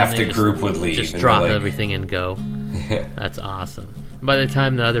half the group would leave. Just drop everything and go. That's awesome. By the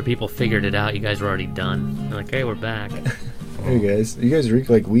time the other people figured it out, you guys were already done. They're like, hey, we're back. Hey guys, you guys reek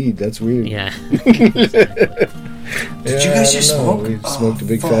like weed. That's weird. Yeah. Did you guys just smoke? We smoked a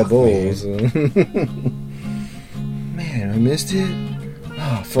big fat bowl. So. Man, I missed it.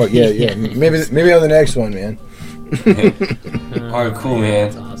 Oh fuck yeah. Maybe on the next one, man. All right, cool,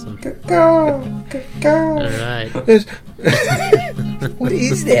 man. That's awesome. All right. What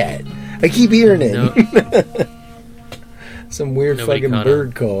is that? I keep hearing it. Some weird fucking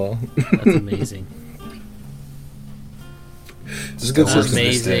bird call. That's amazing. This is a good system.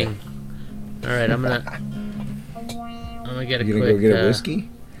 Amazing. All right, I'm gonna get a quick. You gonna go get a whiskey?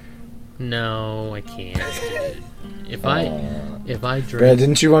 No, I can't. Dude. If I drink, Brad,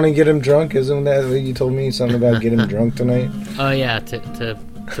 didn't you want to get him drunk? Isn't that what you told me? Something about getting him drunk tonight? Oh yeah, to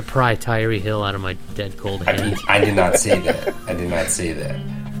pry Tyree Hill out of my dead cold hands. I did not say that.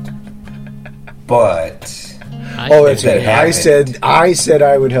 But that's right. I said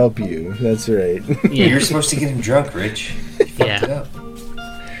I would help you. That's right. Yeah. You're supposed to get him drunk, Rich. Yeah.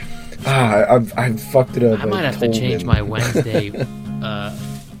 I fucked it up. I might have to change my Wednesday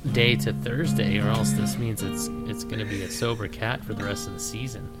day to Thursday, or else this means it's going to be a sober cat for the rest of the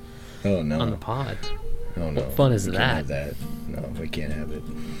season. Oh no! On the pod. Oh no! What fun is we that? Can't have that. No, we can't have it.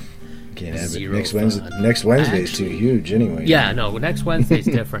 Can't have Zero it. fun. Next Wednesday's too huge anyway. Yeah, no. Next Wednesday's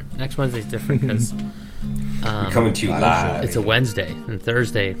different. Next Wednesday's different because we're coming to you live. It's a Wednesday, and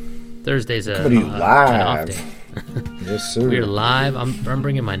Thursday's a coming to you live. An off day. Yes, sir. We're live. I'm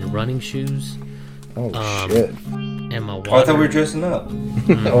bringing my running shoes. Oh shit! and my water. Oh, I thought we were dressing up.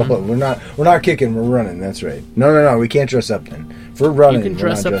 Oh, we're not kicking. We're running. That's right. No. We can't dress up then. If we're running, You can we're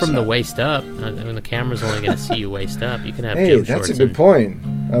dress not up from dressing the waist up. I mean, the camera's only going to see you waist up. You can have Hey, gym that's shorts a good in. point.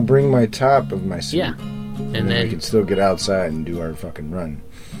 I'll bring my top of my suit. Yeah, And and then we then can still get outside and do our fucking run.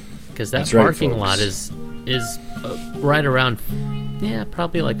 because that That's right, parking folks. lot is right around,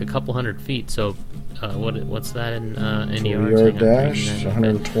 probably like a couple hundred feet. So, what's that in 40 yards? yard Hang on, dash, 39.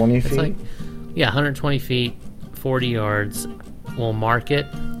 120 It's feet. like 120 feet, 40 yards. We'll mark it,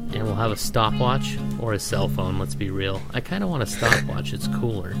 and we'll have a stopwatch or a cell phone. Let's be real. I kind of want a stopwatch. It's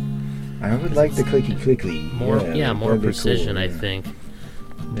cooler. I would like the clicky. More, more that'd be precision, cool, I yeah. think.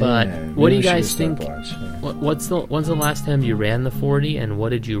 But Yeah, what do maybe you we should guys do think? stopwatch, yeah. When's the last time you ran the 40, and what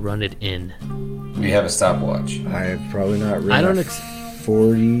did you run it in? We have a stopwatch. I have probably not read I don't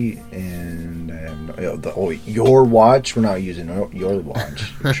 40, and I have your watch. We're not using your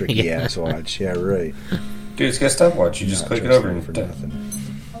watch. Tricky Yeah. ass watch. Yeah, right. Dude, it's got a stopwatch. You just Not click it trusting over it and for done. nothing.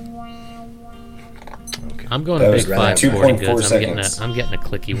 Okay. I'm going That to was Big Five 2.4 Sporting Goods. seconds. I'm getting a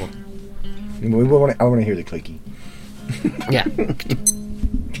clicky one. I want to hear the clicky. Yeah,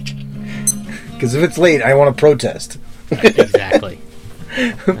 Because if it's late, I want to protest. exactly.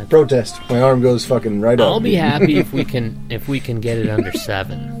 Protest. My arm goes fucking right up. I'll be happy if we can get it under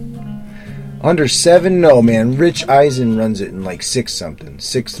 7. Under 7? No, man. Rich Eisen runs it in like 6 something.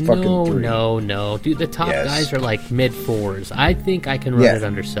 6 fucking 3. No, dude. The top Yes. guys are like mid 4s. I think I can run Yeah. it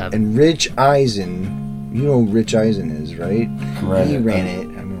under 7. And Rich Eisen, you know who Rich Eisen is, right? Right. He ran it.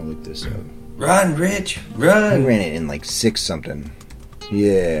 I'm going to look this up. Run, Rich, He run. ran it in like 6 something.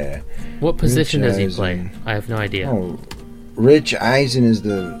 Yeah. What position does he Eisen. play? I have no idea. Oh, Rich Eisen is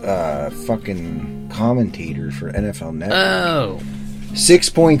the fucking commentator for NFL Network. Oh,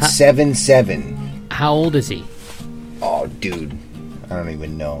 6.77. how old is he? Oh, dude. I don't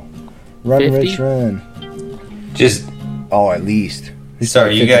even know. Run, 50? Rich, run. Just, Oh, at least. He's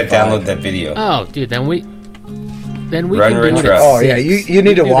sorry, you gotta 55. download that video. Oh, dude. Then we Run, can Rich, do it. Run. At Oh, 6. yeah, you We need to can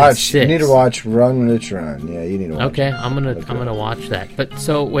do it at watch. You need to 6. watch Run, Rich, Run. Yeah, you need to watch. Okay, it. I'm gonna watch that. But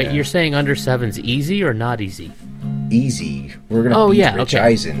so wait, Yeah. you're saying under 7's easy or not easy? Easy. We're gonna Oh beat yeah, Rich okay.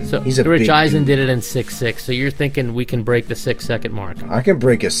 Eisen. So He's a Rich big Eisen dude. did it in 6.6. So you're thinking we can break the 6-second mark? I can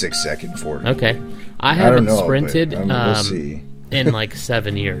break a 6-second 40. Okay, I I don't haven't know, but, sprinted we'll see. in like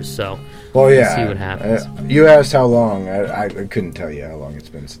 7 years. So Well, yeah. see what happens. You asked how long. I couldn't tell you how long it's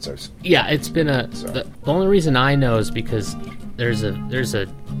been since I've. yeah, it's been the only reason I know is because there's a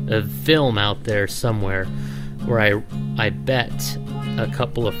film out there somewhere where I bet a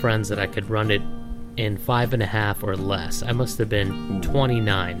couple of friends that I could run it in 5.5 or less. I must have been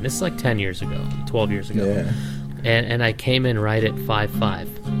 29. This is like 10 years ago, 12 years ago. Yeah. And I came in right at 5.5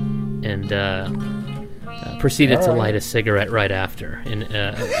 and proceeded to All right. light a cigarette right after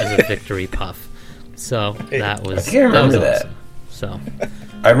as a victory puff. So that was I can't remember that. awesome. So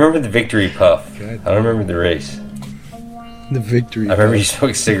I remember the victory puff. God. I don't remember the race. The victory. I remember you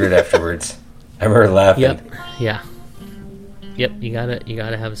smoked a cigarette afterwards. I remember laughing. yep, you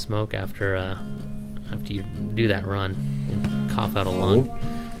gotta have a smoke after you do that run and cough out a lung.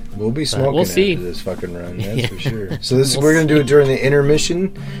 We'll be smoking we'll see. after this fucking run. That's Yeah. for sure. So this We'll we're gonna do see. it during the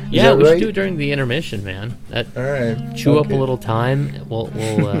intermission. Is Yeah, that we right? should do it during the intermission, man. That All right. chew up a Okay. little time. We'll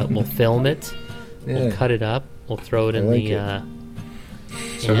film it. Yeah. We'll cut it up. We'll throw it in like the.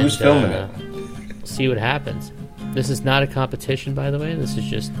 it. So who's filming it? See what happens. This is not a competition, by the way. This is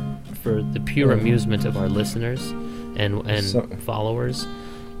just for the pure amusement of our listeners and So- followers.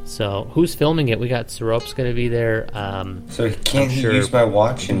 So who's filming it? We got Sirop's going to be there. So can't I'm he sure- use my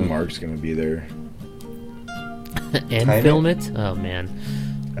watch and Mark's gonna be there. and Kinda. film it. Oh man,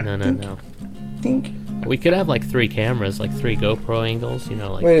 no. think? We could have like 3 cameras, like 3 GoPro angles. You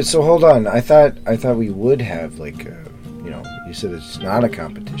know, like Wait, so hold on. I thought we would have like, you said it's not a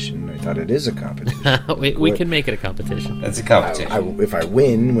competition. I thought it is a competition. we can make it a competition. That's a competition. If I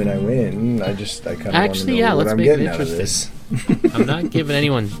win, when I win, I kind of want to Actually, know yeah, what let's I'm make it getting out of this. I'm not giving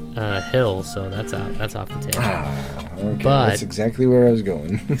anyone hill, so that's off the table. Okay, But- that's exactly where I was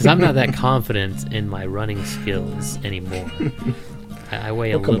going. Because I'm not that confident in my running skills anymore. I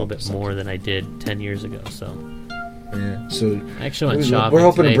weigh a We'll come little up bit with more than I did 10 years ago. So Yeah. So I actually went We're shopping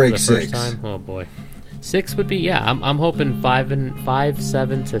hoping to today break for the 6. first time. Oh boy, 6 would be yeah. I'm hoping 5,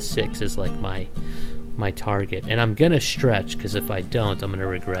 7 to 6 is like my target, and I'm gonna stretch because if I don't, I'm gonna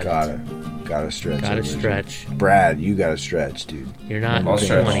regret it. gotta stretch. Gotta everything. stretch. Brad, you gotta stretch, dude. You're not I'll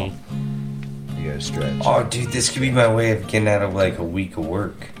stretch. 20. You gotta stretch. Oh, dude, this could be my way of getting out of like a week of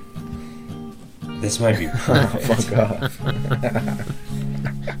work. This might be perfect. Fuck off.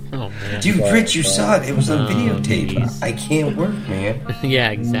 Oh man. Dude, Rich, you saw it. It was on Oh, videotape. jeez. I can't work, man. Yeah,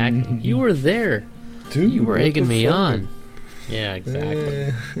 exactly. You were there. Dude, You were what egging the me fuck? on. Yeah, exactly.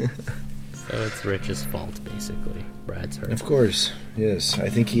 Eh, So it's Rich's fault, basically. Brad's hurt. of course, yes. I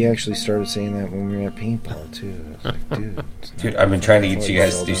think he actually started saying that when we were at paintball too. I was like, dude, it's Dude, not I've been trying to get you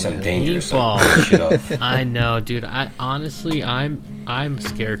guys to fun do down something there. dangerous. So Paintball. pull shit off. I know, dude. I honestly, I'm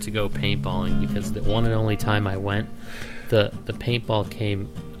scared to go paintballing because the one and only time I went, the paintball came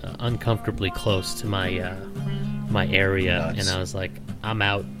uncomfortably close to my my area, Nuts. and I was like, I'm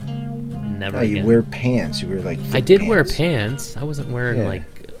out. Never Oh, you again. wear pants. You wear like. I thick did wear pants. pants. I wasn't wearing Yeah. like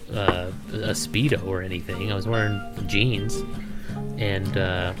a Speedo or anything. I was wearing jeans, and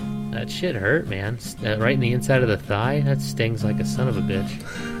that shit hurt, man. Right in the inside of the thigh. That stings like a son of a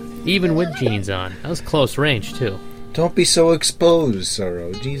bitch. Even with jeans on. That was close range too. Don't be so exposed,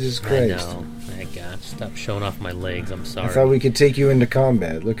 Sorrow. Jesus I Christ. know. My God, stop showing off my legs. I'm I sorry. thought we could take you into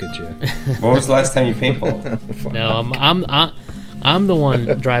combat. Look at you. When was the last time you paintballed? No, I'm the one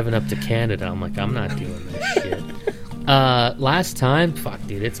driving up to Canada. I'm like, I'm not doing this shit. Last time, fuck,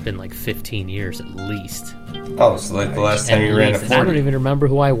 dude, it's been like 15 years at least. Oh, so like the last time At you ran a least. And I don't 40. even remember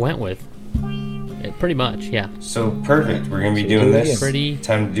who I went with. Pretty much, yeah. So perfect. We're gonna be So doing do it this. again. Pretty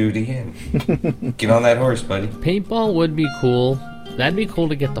Time to do it again. Get on that horse, buddy. paintball would be cool. That'd be cool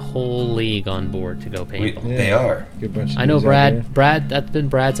to get the whole league on board to go paintball. Yeah. They are. Good bunch of I know dudes out there. Brad. That's been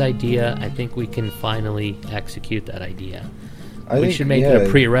Brad's idea. I think we can finally execute that idea. I We think, should make yeah, it a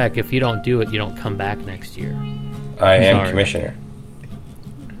prereq. If you don't do it, you don't come back next year. I am Sorry. commissioner.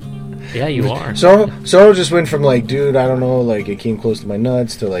 Yeah, you are. So just went from like, dude, I don't know, like it came close to my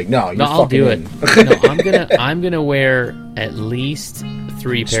nuts to like, no, you're No, I'll fucking do it. in. No, I'm gonna wear at least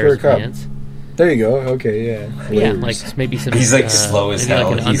 3 Just pairs wear a of cup. pants. There you go. Okay, yeah. Yeah, Layers. like maybe some. He's like slow as maybe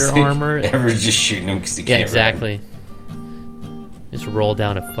hell. Like an He's Under Armour. Everyone's just shooting him because he Yeah, can't exactly. Just roll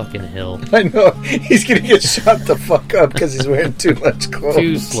down a fucking hill. I know he's gonna get shot the fuck up because he's wearing too much clothes.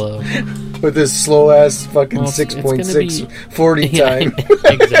 Too slow. With his slow ass fucking Well, it's gonna 6.6 be- 40 time.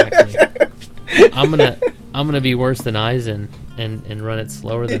 exactly. I'm gonna be worse than Eisen and run it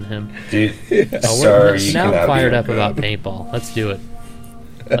slower than him. Dude, Oh, sorry, you now cannot I'm fired be, up about paintball. Let's do it.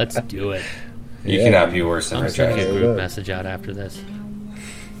 Let's do it. You Yeah. cannot be worse than I'm Rich sending a Eisen. group look. message out after this.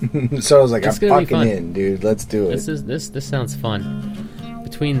 So I was like, It's I'm gonna be fucking fun. in, dude. Let's do it. This sounds fun.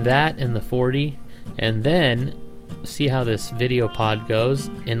 Between that and the 40, and then see how this video pod goes.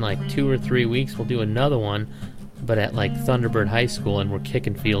 In like 2 or 3 weeks, we'll do another one, but at like Thunderbird High School, and we're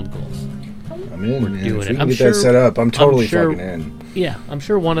kicking field goals. I'm in, we're man. doing If it. we can I'm get sure- that set up, I'm totally sure- fucking in. Yeah, I'm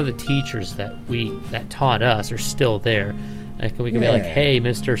sure one of the teachers that taught us are still there. Like, we can be like, Yeah. hey,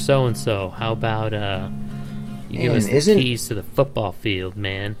 Mr. So-and-so, how about you give Man, us the isn't- keys to the football field,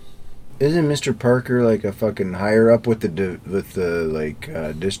 man? Isn't Mr. Parker like a fucking higher up with the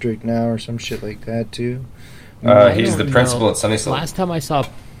district now or some shit like that too? I He's the don't principal know. at Sunny Slope. Last time I saw...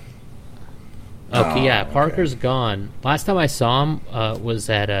 Okay, yeah, okay. Parker's gone. Last time I saw him was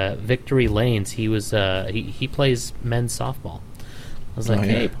at Victory Lanes. He was he plays men's softball. I was like, Oh,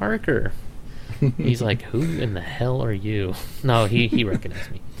 yeah. hey, Parker. He's like, who in the hell are you? No, he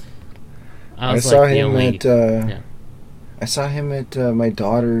recognized me. I was saw like the him only- at yeah. I saw him at my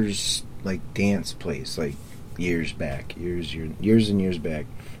daughter's like dance place like years back, years and years back.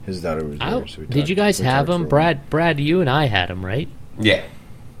 His daughter was there. So we Did talked- you guys we have talked him? for a while. Brad, you and I had him, right? Yeah.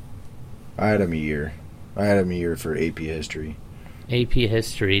 I had him a year. I had him a year for AP history. AP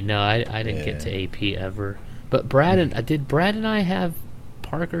history. No, I didn't get to AP ever. But did Brad and I have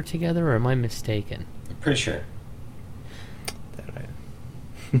Parker together, or am I mistaken? I'm pretty sure. That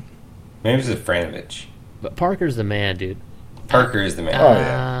Maybe it's a Franovich. But Parker's the man, dude. Parker is the man. Oh,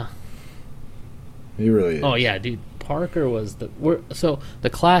 yeah. He really is. Oh yeah, dude. Parker was so the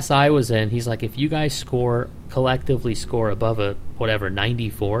class I was in. He's like, if you guys collectively score above a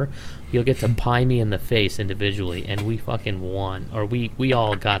 94, you'll get to pie me in the face individually, and we fucking won, or we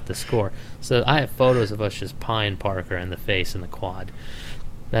all got the score. So I have photos of us just pieing Parker in the face in the quad.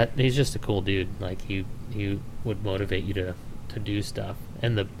 That he's just a cool dude. Like he would motivate you to do stuff.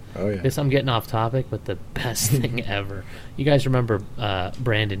 And Oh yeah. this I'm getting off topic, but the best thing ever. You guys remember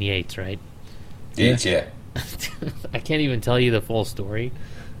Brandon Yates, right? Yeah. I can't even tell you the full story,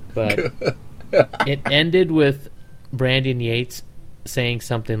 but it ended with Brandon Yates saying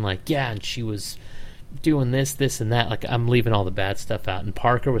something like, yeah, and she was doing this, and that. Like, I'm leaving all the bad stuff out. And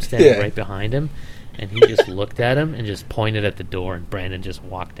Parker was standing Yeah. right behind him, and he just looked at him and just pointed at the door, and Brandon just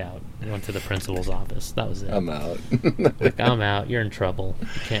walked out and went to the principal's office. That was it. I'm out. Like, I'm out. You're in trouble.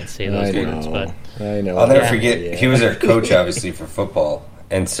 You can't say those I words, know. but I know. I'll never Yeah. forget, Yeah. he was our coach, obviously, for football.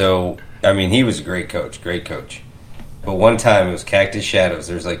 And so, I mean, he was a great coach. But one time, it was Cactus Shadows.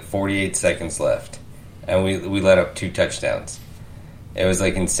 There's like 48 seconds left. And we let up 2 touchdowns. It was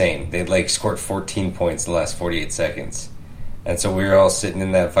like insane. They'd like scored 14 points in the last 48 seconds. And so we were all sitting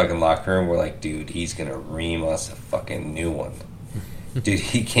in that fucking locker room. We're like, dude, he's going to ream us a fucking new one. Dude,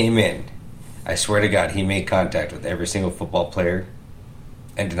 he came in. I swear to God, he made contact with every single football player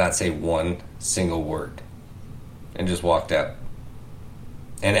and did not say one single word. And just walked out.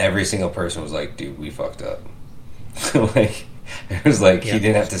 And every single person was like, dude, we fucked up. Like, it was like he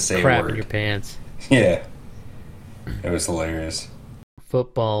didn't have to say a crap word. in your pants. Yeah. It was hilarious.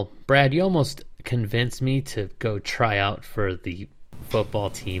 Football. Brad, you almost convinced me to go try out for the football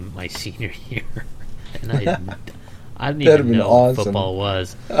team my senior year. And I didn't That'd even have been know awesome. what football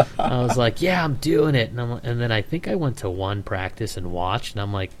was. I was like, yeah, I'm doing it. And then I think I went to one practice and watched, and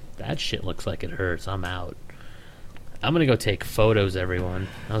I'm like, that shit looks like it hurts. I'm out. I'm going to go take photos, everyone.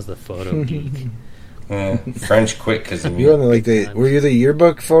 I was the photo geek. French quit because of me. You're on were you the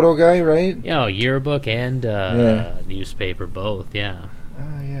yearbook photo guy, right? Yeah, yearbook and newspaper, both, yeah.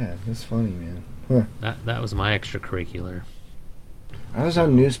 Oh, yeah. That's funny, man. Huh. That was my extracurricular. I was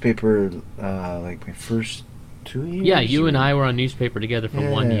on newspaper like my first 2 years. Yeah, you and I were on newspaper together for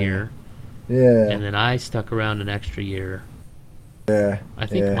 1 Yeah. year, Yeah. and then I stuck around an extra year. Yeah. I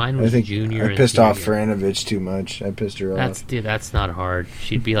think yeah. mine was I think junior I and pissed off senior. Franovich too much. I pissed her off. That's not hard.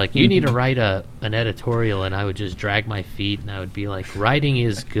 She'd be like, you need to write an editorial, and I would just drag my feet, and I would be like, writing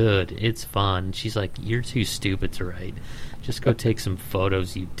is good. It's fun. She's like, you're too stupid to write. Just go take some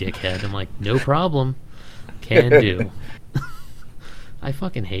photos, you dickhead. I'm like, no problem. Can do. I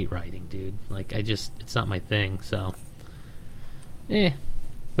fucking hate writing, dude. Like, it's not my thing, so. But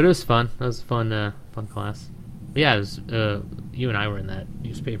it was fun. It was a fun class. But yeah, it was, you and I were in that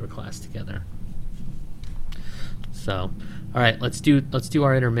newspaper class together. So, all right, let's do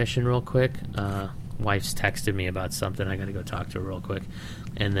our intermission real quick. Wife's texted me about something. I got to go talk to her real quick,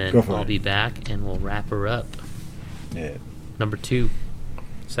 and then Go for I'll it. be back and we'll wrap her up. Yeah. Number 2,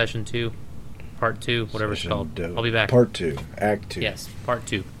 session 2, part 2, whatever it's Session called. dope. I'll be back. Part 2, Act 2. Yes, part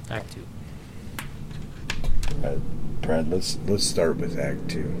 2, act 2. Brad, let's start with Act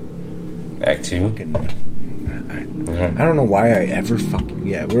 2. Act 2. I don't know why I ever fucking...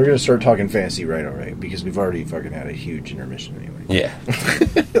 Yeah, we're going to start talking fantasy right away, because we've already fucking had a huge intermission anyway. Yeah.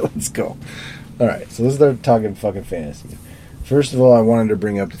 Let's go. Alright, so let's start talking fucking fantasy. First of all, I wanted to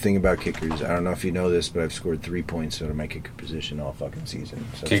bring up the thing about kickers. I don't know if you know this, but I've scored 3 points out of my kicker position all fucking season.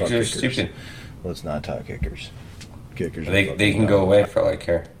 So Kickers fuck are stupid. Let's not talk kickers. Kickers are They fucking can go dumb. away for all I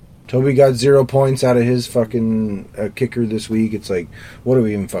care. Toby got 0 points out of his fucking kicker this week. It's like, what are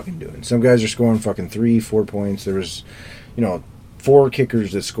we even fucking doing? Some guys are scoring fucking 3-4 points. There was, 4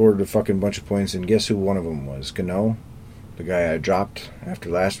 kickers that scored a fucking bunch of points, and guess who one of them was? Gano, the guy I dropped after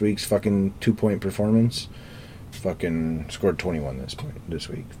last week's fucking 2-point performance. Fucking scored 21 this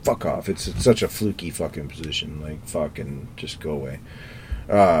week. Fuck off. It's such a fluky fucking position. Like, fucking just go away.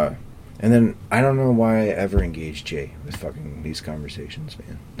 And then I don't know why I ever engage Jay with fucking these conversations,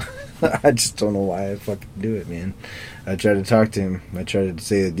 man. I just don't know why I fucking do it, man. I try to talk to him. I try to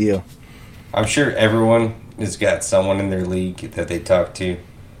say the deal. I'm sure everyone has got someone in their league that they talk to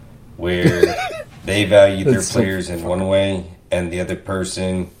where they value their That's so players in one way and the other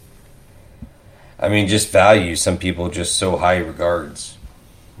person, just value some people just so high regards.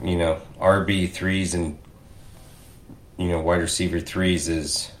 RB3s and, wide receiver 3s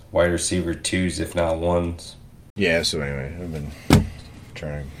is wide receiver 2s, if not 1s. Yeah, so anyway, I've been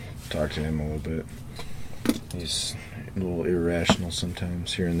trying to talk to him a little bit. He's a little irrational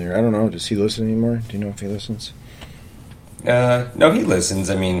sometimes here and there. I don't know. Does he listen anymore? Do you know if he listens? No, he listens.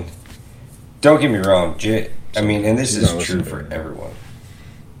 Don't get me wrong. And this He's is not true listening for to me. everyone.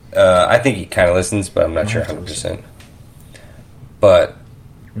 I think he kind of listens, but I'm not sure 100%. But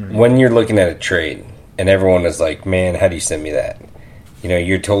when you're looking at a trade, and everyone is like, man, how do you send me that?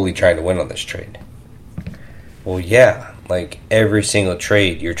 You're totally trying to win on this trade. Well, yeah, like every single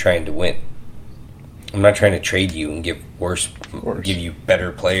trade, you're trying to win. I'm not trying to trade you and give you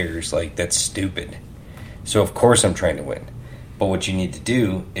better players. Like, that's stupid. So, of course, I'm trying to win. But what you need to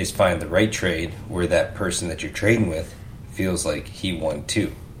do is find the right trade where that person that you're trading with feels like he won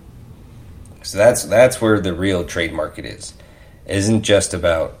too. So that's where the real trade market is. It isn't just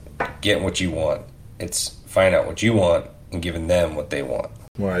about getting what you want. It's find out what you want and giving them what they want.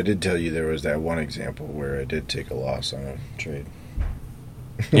 Well, I did tell you there was that one example where I did take a loss on a trade.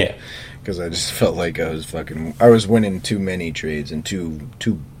 Yeah. Because I just felt like I was winning too many trades and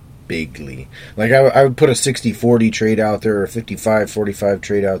too bigly. Like, I would put a 60-40 trade out there or a 55-45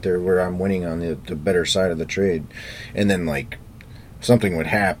 trade out there where I'm winning on the better side of the trade. And then, like, something would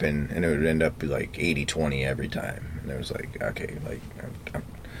happen and it would end up like 80-20 every time. And it was like, okay, like,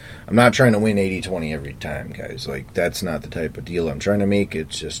 I'm not trying to win 80-20 every time, guys. Like, that's not the type of deal I'm trying to make.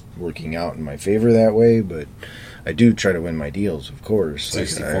 It's just working out in my favor that way, but I do try to win my deals, of course. Like,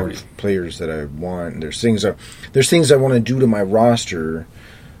 I 60-40. have players that I want, and there's things I want to do to my roster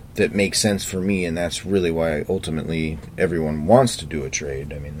that make sense for me, and that's really why ultimately everyone wants to do a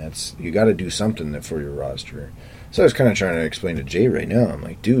trade. I mean, that's, you got to do something for your roster. So I was kind of trying to explain to Jay right now. I'm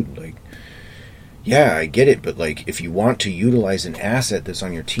like, dude, like, yeah, I get it, but like, if you want to utilize an asset that's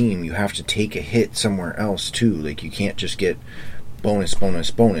on your team, you have to take a hit somewhere else too. Like, you can't just get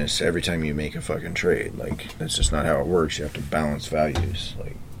bonus every time you make a fucking trade. Like, that's just not how it works. You have to balance values.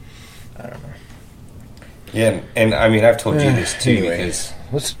 Like, I don't know. Yeah, and I mean, I've told you this too, Anyway,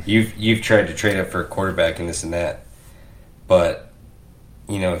 because you've tried to trade up for a quarterback and this and that, but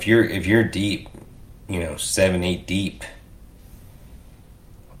you know, if you're deep, you know, 7-8 deep,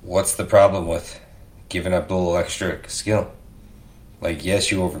 what's the problem with giving up a little extra skill? Like,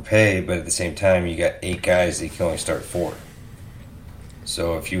 yes, you overpay, but at the same time, you got 8 guys that you can only start 4.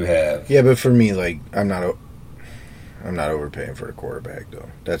 So if you have, Yeah, but for me, like, I'm not overpaying for a quarterback, though.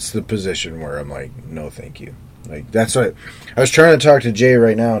 That's the position where I'm like, no, thank you. Like, that's what I was trying to talk to Jay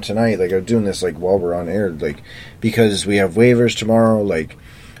right now tonight. Like, I'm doing this like while we're on air, like, because we have waivers tomorrow. Like,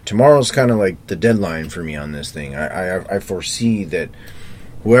 tomorrow's kind of like the deadline for me on this thing. I foresee that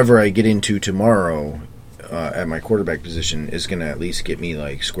whoever I get into tomorrow at my quarterback position is going to at least get me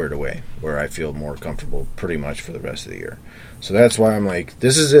like squared away, where I feel more comfortable pretty much for the rest of the year. So that's why I'm like,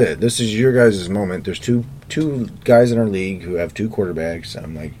 this is it. This is your guys' moment. There's two guys in our league who have 2 quarterbacks.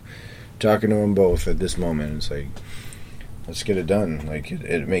 I'm like talking to them both at this moment. It's like, let's get it done. Like,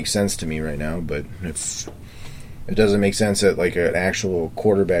 it makes sense to me right now, but if it doesn't make sense at like an actual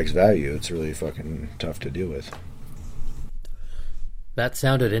quarterback's value, it's really fucking tough to deal with. That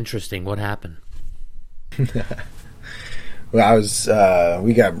sounded interesting. What happened? Well,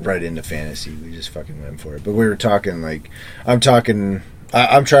 we got right into fantasy. We just fucking went for it. But we were talking, like, I'm trying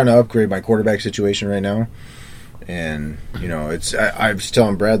to upgrade my quarterback situation right now. And, you know, I was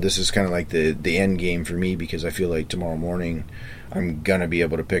telling Brad this is kind of like the end game for me, because I feel like tomorrow morning I'm going to be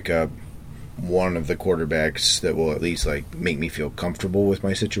able to pick up one of the quarterbacks that will at least, like, make me feel comfortable with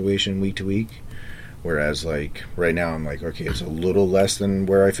my situation week to week. Whereas, like, right now I'm like, okay, it's a little less than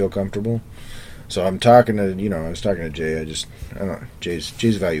where I feel comfortable. So I'm talking to, I was talking to Jay. I don't know.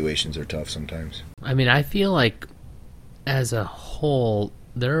 Jay's valuations are tough sometimes. I mean, I feel like as a whole,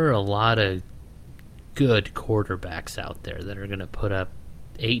 there are a lot of good quarterbacks out there that are going to put up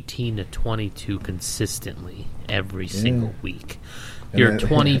 18 to 22 consistently every single week. And Your that-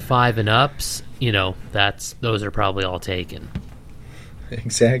 25 and ups, those are probably all taken.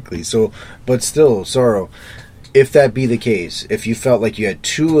 Exactly. So, but still, Sorrow, if that be the case, if you felt like you had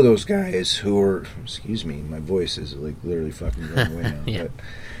 2 of those guys who were, excuse me, my voice is like literally fucking going away now. Yeah.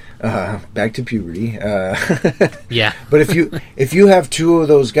 But back to puberty. Yeah. But if you have 2 of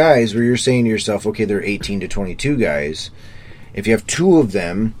those guys where you're saying to yourself, okay, they're 18 to 22 guys, if you have 2 of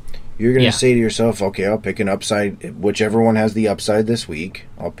them, you're going to say to yourself, okay, I'll pick an upside, whichever one has the upside this week,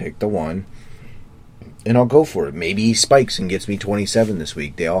 I'll pick the one, and I'll go for it. Maybe he spikes and gets me 27 this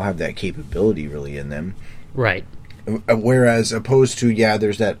week. They all have that capability really in them. Right. Whereas opposed to,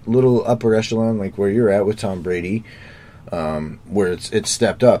 there's that little upper echelon, like where you're at with Tom Brady, where it's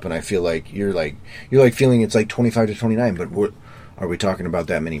stepped up, and I feel like you're feeling it's like 25 to 29, but are we talking about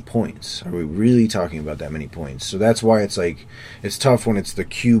that many points? Are we really talking about that many points? So that's why it's like, it's tough when it's the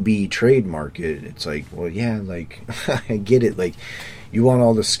QB trade market. It's like, well, yeah, like, I get it. Like, you want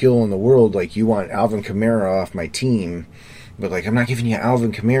all the skill in the world. Like, you want Alvin Kamara off my team, but, like, I'm not giving you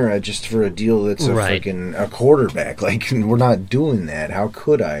Alvin Kamara just for a deal that's a quarterback. Like, we're not doing that. How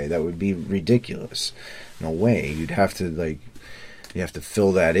could I? That would be ridiculous. No way. You'd have to, like, you have to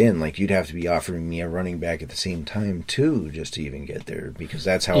fill that in. Like, you'd have to be offering me a running back at the same time too, just to even get there. Because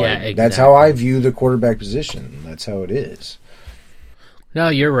that's how that's how I view the quarterback position. That's how it is. No,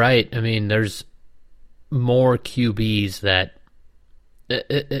 you're right. I mean, there's more QBs that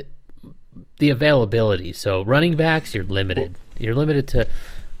the availability. So running backs, you're limited. You're limited to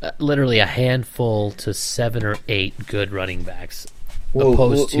literally a handful to 7 or 8 good running backs,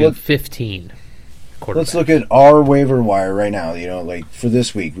 opposed to 15. Let's look at our waiver wire right now. Like for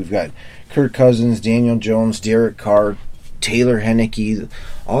this week, we've got Kirk Cousins, Daniel Jones, Derek Carr, Taylor Heineke,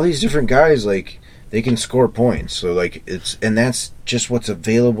 all these different guys. Like, they can score points. So like and that's just what's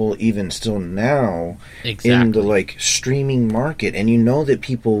available even still now in the like streaming market. And you know that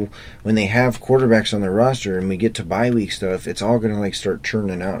people, when they have quarterbacks on their roster and we get to bye week stuff, it's all gonna like start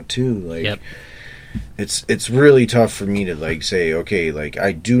churning out too. Like. It's really tough for me to like say, okay, like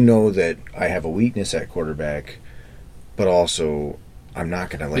I do know that I have a weakness at quarterback, but also I'm not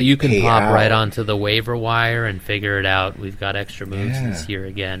gonna like. But you can pay pop out. right onto the waiver wire and figure it out. We've got extra moves Yeah. this year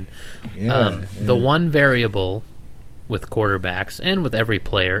again. Yeah, The one variable with quarterbacks and with every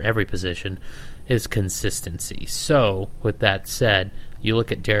player, every position, is consistency. So, with that said, you look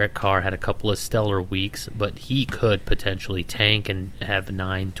at Derek Carr, had a couple of stellar weeks, but he could potentially tank and have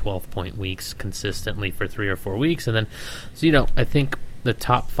 9, 12-point weeks consistently for 3 or 4 weeks. And then, so, I think the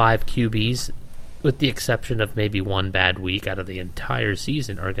top 5 QBs, with the exception of maybe one bad week out of the entire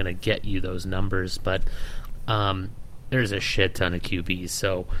season, are going to get you those numbers. But there's a shit ton of QBs.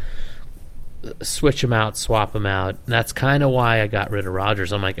 So, switch them out, swap them out. And that's kind of why I got rid of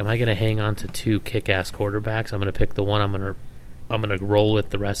Rodgers. I'm like, am I going to hang on to 2 kick-ass quarterbacks? I'm going to pick the one I'm going to roll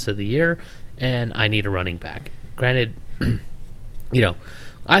with the rest of the year, and I need a running back. Granted,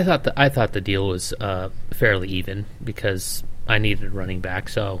 I thought the deal was fairly even because I needed a running back,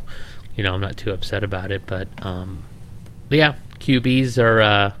 so I'm not too upset about it. But yeah, QBs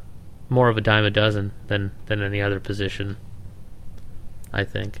are more of a dime a dozen than any other position, I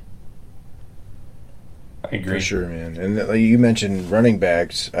think. I agree. For sure, man. And you mentioned running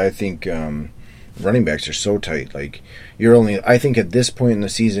backs. I think running backs are so tight. Like I think at this point in the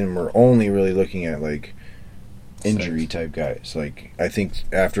season, we're only really looking at like injury type guys. Like I think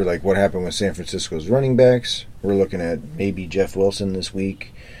after like what happened with San Francisco's running backs, we're looking at maybe Jeff Wilson this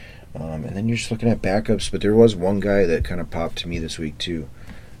week, and then you're just looking at backups. But there was one guy that kind of popped to me this week too.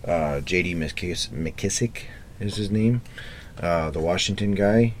 J.D. McKissick is his name. The Washington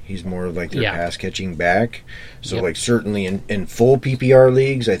guy, he's more like their pass catching back. So like certainly in full PPR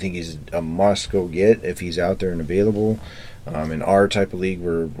leagues, I think he's a must go get if he's out there and available. In our type of league,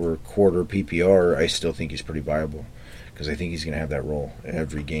 we're quarter PPR. I still think he's pretty viable because I think he's going to have that role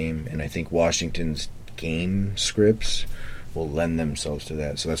every game, and I think Washington's game scripts will lend themselves to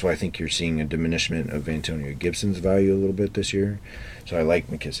that. So that's why I think you're seeing a diminishment of Antonio Gibson's value a little bit this year. So I like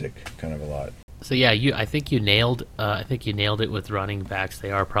McKissick kind of a lot. So yeah, I think you nailed it with running backs.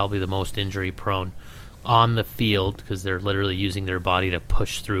 They are probably the most injury prone on the field because they're literally using their body to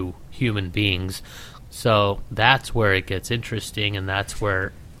push through human beings. So that's where it gets interesting, and that's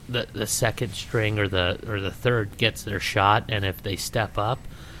where the second string or the third gets their shot. And if they step up,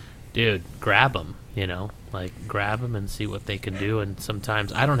 dude, grab them. Grab them and see what they can do. And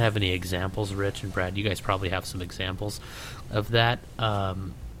sometimes I don't have any examples. Rich and Brad, you guys probably have some examples of that.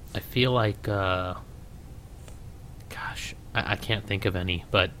 I feel like, I can't think of any,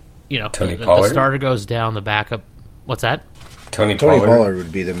 but the starter goes down, the backup. What's that? Tony Pollard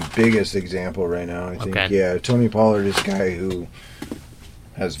would be the biggest example right now. I think. Okay. Yeah, Tony Pollard is a guy who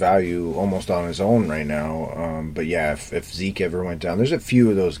has value almost on his own right now. But yeah, if Zeke ever went down, there's a few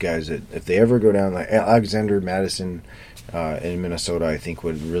of those guys that if they ever go down, like Alexander Madison in Minnesota, I think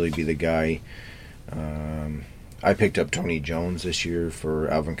would really be the guy. I picked up Tony Jones this year for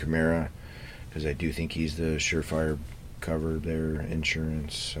Alvin Kamara because I do think he's the surefire cover there,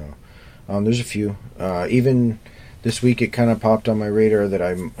 insurance. So there's a few. Even this week, it kind of popped on my radar that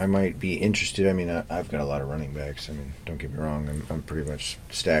I might be interested. I mean, I've got a lot of running backs. I mean, don't get me wrong. I'm pretty much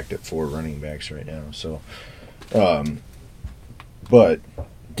stacked at 4 running backs right now. So, but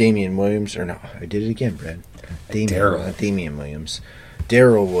Damian Williams, or no, I did it again, Brad. Damian Williams.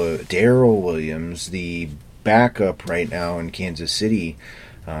 Darrell Williams, the backup right now in Kansas City.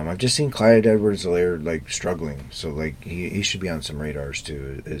 I've just seen Clyde Edwards-Helaire struggling, so he should be on some radars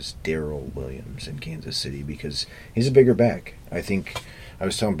too. Is Darrell Williams in Kansas City because he's a bigger back. I think I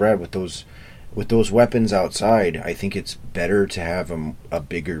was telling Brad with those weapons outside, I think it's better to have a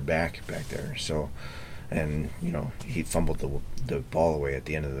bigger back there. So, and he fumbled the ball away at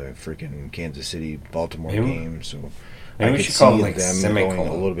the end of the freaking Kansas City Baltimore game, so I could see them going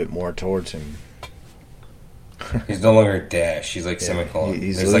a little bit more towards him. He's no longer Dash. He's like semicolon.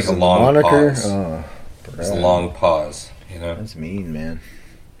 There's like a long moniker. pause. There's a long pause. That's mean, man.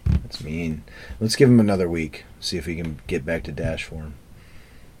 That's mean. Let's give him another week. See if we can get back to Dash for him.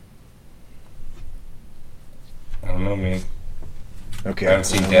 I don't know, man. Okay. I haven't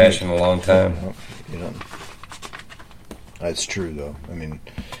seen Dash in a long time. That's true, though. I mean,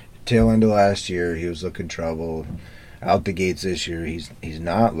 tail end of last year, he was looking trouble. Out the gates this year, he's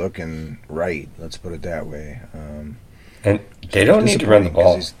not looking right. Let's put it that way. And they don't need to run the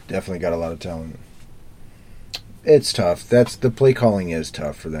ball. He's definitely got a lot of talent. It's tough. The play calling is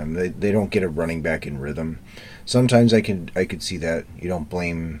tough for them. They don't get a running back in rhythm. Sometimes I could see that. You don't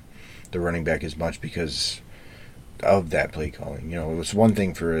blame the running back as much because of that play calling. It was one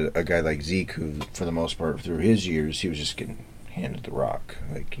thing for a guy like Zeke, who for the most part through his years he was just getting handed the rock.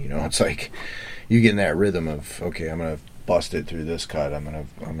 It's like you get in that rhythm of, okay, I'm gonna bust it through this cut. I'm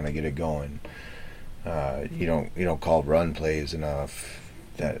gonna get it going. You don't call run plays enough.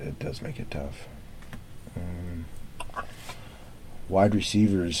 That it does make it tough. Wide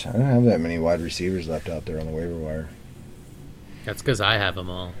receivers. I don't have that many wide receivers left out there on the waiver wire. That's because I have them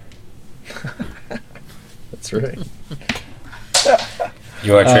all. That's right.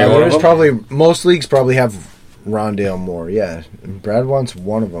 You want to trade one of There's them? probably most leagues probably have Rondale Moore. Yeah, Brad wants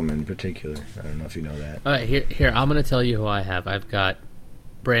one of them in particular. I don't know if you know that. All right, here. I'm going to tell you who I have. I've got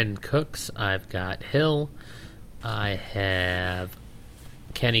Brandon Cooks. I've got Hill. I have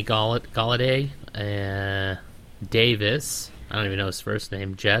Kenny Galladay. Davis. I don't even know his first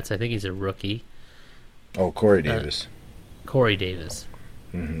name. Jets. I think he's a rookie. Oh, Corey Davis. Corey Davis.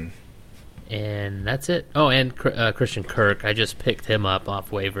 Mm-hmm. And that's it. Oh, and Christian Kirk. I just picked him up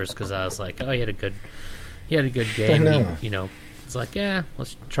off waivers because I was like, oh, he had a good game. I know. It's like, yeah,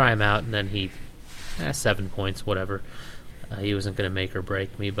 let's try him out. And then he, 7 points, whatever. He wasn't going to make or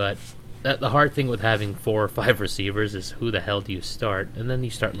break me. But the hard thing with having 4 or 5 receivers is who the hell do you start? And then you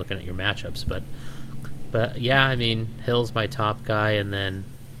start looking at your matchups. But yeah, I mean, Hill's my top guy, and then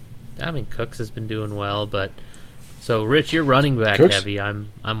Cooks has been doing well, but. So, Rich, you're running back Cooks? heavy.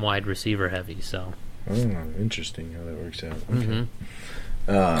 I'm wide receiver heavy. So, Oh, interesting how that works out. Okay. Mhm.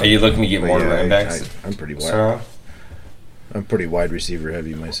 Are you looking to get but more yeah, running backs? I'm pretty wide. So, I'm pretty wide receiver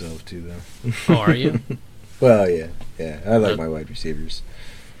heavy myself too, though. oh, are you? Well, yeah. I like my wide receivers.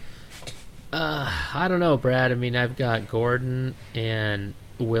 I don't know, Brad. I mean, I've got Gordon and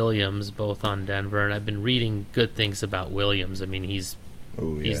Williams both on Denver, and I've been reading good things about Williams. I mean, he's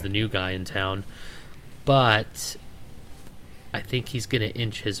the new guy in town, but I think he's going to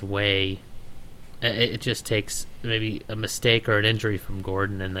inch his way. It just takes maybe a mistake or an injury from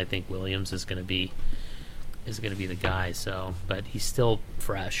Gordon, and I think Williams is going to be the guy. So, but he's still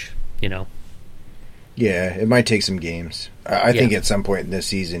fresh, Yeah, it might take some games. I think at some point in this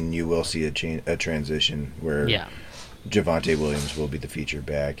season you will see a transition where Javonte Williams will be the feature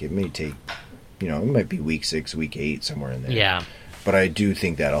back. It may take, it might be week 6, week 8, somewhere in there. Yeah. But I do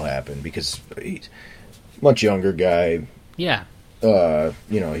think that'll happen because he's a much younger guy. Yeah.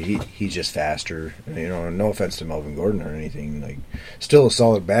 He's just faster. No offense to Melvin Gordon or anything. Like, still a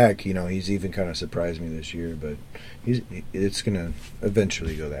solid back. He's even kind of surprised me this year, but it's gonna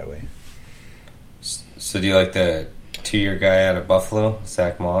eventually go that way. So do you like the 2-year guy out of Buffalo,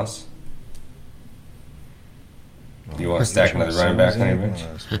 Zach Moss? Do you want to stack another running back on your bench?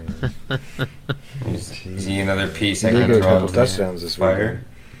 Is he another piece? He I did can get a throw couple out touchdowns this fire?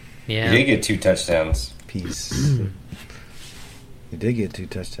 Yeah. He did get 2 touchdowns. Piece. He did get 2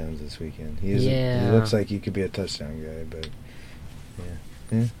 touchdowns this weekend. He looks like he could be a touchdown guy, but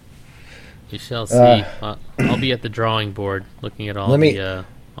yeah. You shall see. I'll be at the drawing board looking at all the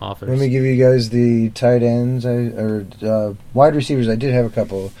offers. Let me give you guys the tight ends or wide receivers. I did have a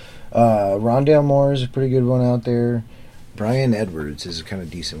couple. Rondale Moore is a pretty good one out there. Brian Edwards is a kind of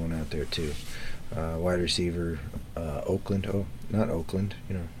decent one out there too. Wide receiver, Oakland. Oh, not Oakland.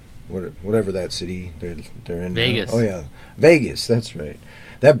 Whatever that city they're in. Vegas. Oh yeah, Vegas. That's right.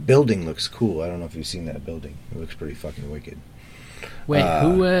 That building looks cool. I don't know if you've seen that building. It looks pretty fucking wicked. Wait,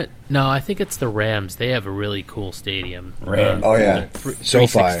 who? No, I think it's the Rams. They have a really cool stadium. Rams. Oh yeah,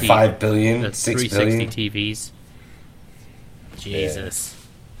 SoFi. 5 billion, That's 6 360 billion. TVs. Jesus.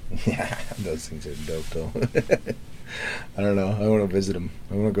 Yeah, those things are dope though. I don't know. I want to visit them.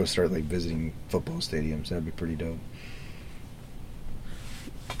 I want to go start visiting football stadiums. That'd be pretty dope.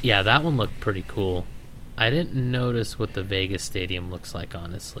 Yeah, that one looked pretty cool. I didn't notice what the Vegas stadium looks like,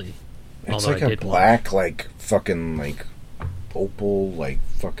 honestly. It's Although like I a did black, fucking, opal,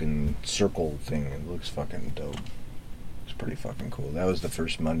 fucking circle thing. It looks fucking dope. It's pretty fucking cool. That was the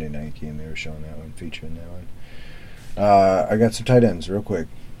first Monday night game they were showing that one, featuring that one. I got some tight ends real quick.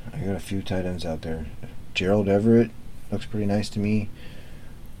 I got a few tight ends out there. Gerald Everett looks pretty nice to me.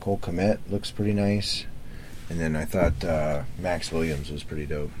 Cole Kmet looks pretty nice. And then I thought Max Williams was pretty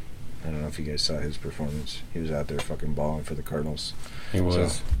dope. I don't know if you guys saw his performance. He was out there fucking balling for the Cardinals. He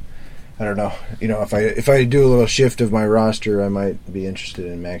was. So, I don't know. If I do a little shift of my roster, I might be interested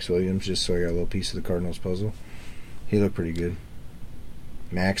in Max Williams just so I got a little piece of the Cardinals puzzle. He looked pretty good.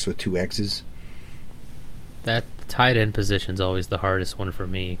 Max with 2 X's. That tight end position's always the hardest one for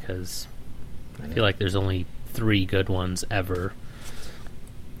me because I feel like there's only 3 good ones ever.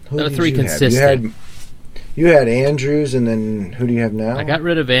 Who There are did 3 you have? consistent. You had Andrews, and then who do you have now? I got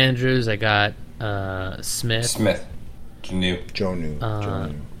rid of Andrews. I got Smith.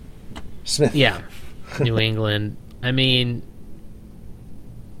 Jonnu. Smith. Yeah, New England. I mean,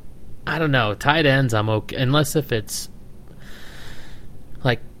 I don't know. Tight ends, I'm okay. Unless if it's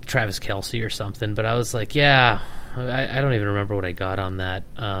like Travis Kelce or something. But I was like, yeah, I don't even remember what I got on that.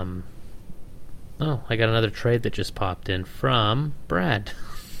 Oh, I got another trade that just popped in from Brad.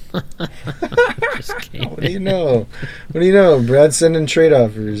 Just kidding. What do you know? What do you know? Brad's sending trade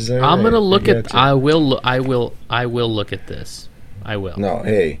offers. All I'm gonna right, look I at. gotcha. I will look at this. I will. No,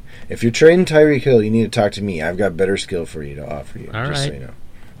 hey, if you're trading Tyreek Hill, you need to talk to me. I've got better skill for you to offer you. All just right. so you know.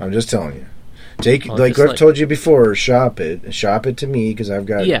 I'm just telling you. Take Well, like just I've told you before. Shop it to me because I've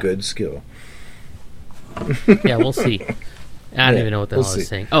got Yeah. good skill. Yeah, we'll see. I don't Yeah, even know what the we'll hell I was see.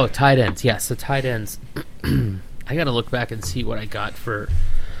 saying. Oh, tight ends. Yeah, so tight ends. I got to look back and see what I got for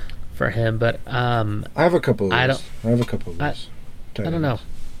him, but I have a couple of I those. I have a couple of I- those. I don't know.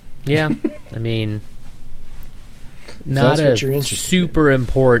 Yeah, I mean, that's not what a you're interested super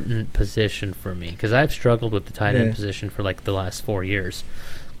important position for me because I've struggled with the tight end Yeah. position for like the last 4 years.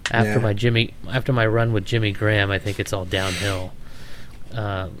 Yeah. After my run with Jimmy Graham, I think it's all downhill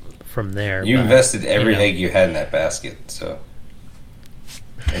from there. You but, invested every you know, egg you had in that basket, so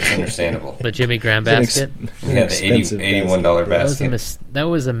it's understandable. the Jimmy Graham It's an basket. an Yeah, the expensive $81 basket. That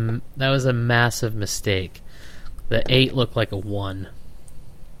was a massive mistake. The 8 looked like a 1.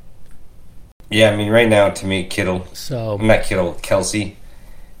 Yeah, I mean, right now, to me, So Kelsey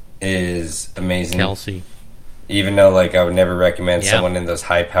is amazing. Kelsey, Even though, like, I would never recommend Yeah. someone in those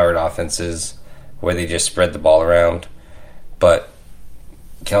high-powered offenses where they just spread the ball around. But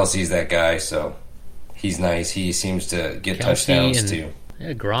Kelsey's that guy, so he's nice. He seems to get Kelsey touchdowns, and- too.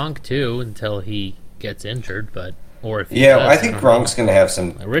 yeah, Gronk too until he gets injured, or if he Yeah, does, I think don't know. Gronk's going to have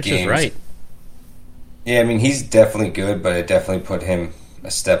some Rich games. is right. Yeah, I mean, he's definitely good, but it definitely put him a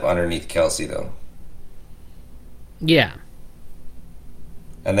step underneath Kelsey, though. Yeah,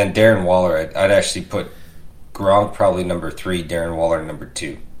 And then Darren Waller, I'd actually put Gronk probably number 3, Darren Waller number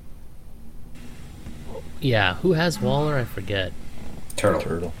 2. yeah. Who has Waller? I forget.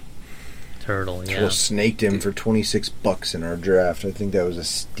 Turtle. Turtle. Yeah. Turtle snaked him for $26 in our draft. I think that was a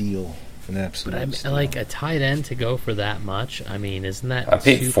steal, an absolute. But I steal. like a tight end to go for that much. I mean, isn't that I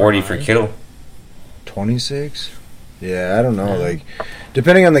paid super 40 for high? Kittle. 26. Yeah, I don't know. Like,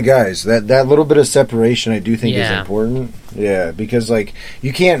 depending on the guys, that little bit of separation I do think is Yeah. important. Yeah, because like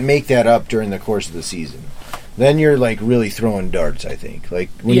you can't make that up during the course of the season. Then you're like really throwing darts. I think like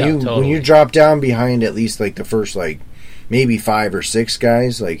when Yeah, when totally. you drop down behind at least like the first like maybe 5 or 6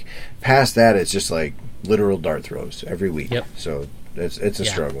 guys, like past that it's just like literal dart throws every week. Yep. So it's a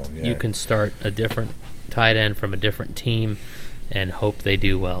Yeah. struggle. Yeah. You can start a different tight end from a different team and hope they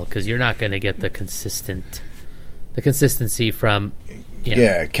do well because you're not going to get the consistency from.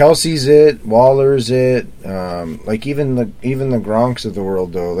 Yeah, Kelsey's it, Waller's it. Like even the Gronks of the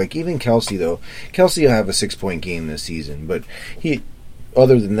world though. Like even Kelsey though. Kelsey will have a 6-point game this season, but he,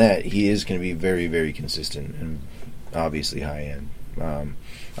 other than that, he is going to be very very consistent and obviously high end.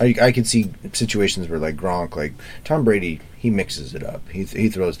 I could see situations where like Gronk, like Tom Brady, he mixes it up. He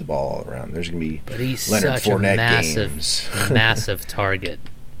throws the ball all around. There's going to be But he's Leonard such a Fournette massive, games. massive target.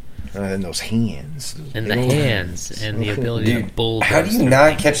 And those hands, And the hands and the ability to Dude, bulldoze. how do you through not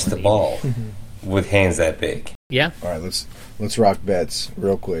people catch the and ball with hands that big? Yeah, All right, let's rock bets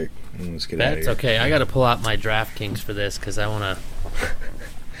real quick. And let's get out of bets. here. Okay, I got to pull out my DraftKings for this because I want to.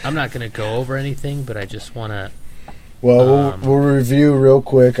 I'm not going to go over anything, but I just want to. Well, Um, we'll review real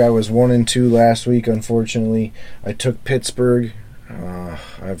quick. I was 1-2 last week. Unfortunately, I took Pittsburgh. I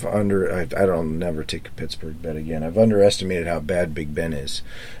don't never take a Pittsburgh bet again. I've underestimated how bad Big Ben is.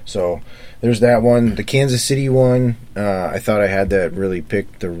 So there's that one. The Kansas City one. I thought I had that really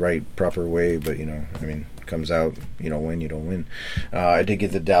picked the right proper way, but I mean, it comes out. You don't win, you don't win. I did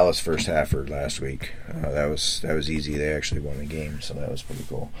get the Dallas first halfer last week. That was easy. They actually won the game, so that was pretty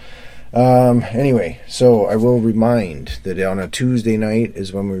cool. Anyway, so I will remind that on a Tuesday night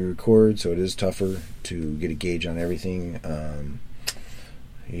is when we record, so it is tougher to get a gauge on everything.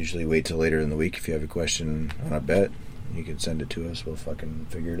 I usually wait till later in the week. If you have a question on a bet, you can send it to us. We'll fucking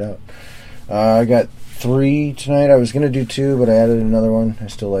figure it out. I got 3 tonight. I was going to do 2, but I added another one. I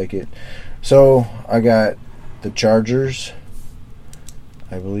still like it. So I got the Chargers.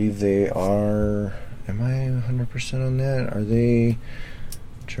 I believe they are... Am I 100% on that? Are they...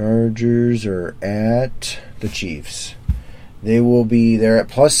 Chargers are at the Chiefs. They're at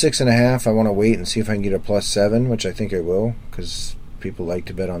plus 6.5. I want to wait and see if I can get a plus 7, which I think I will, because people like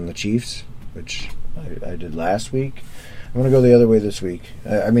to bet on the Chiefs, which I did last week. I'm going to go the other way this week.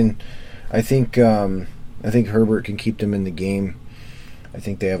 I think Herbert can keep them in the game. I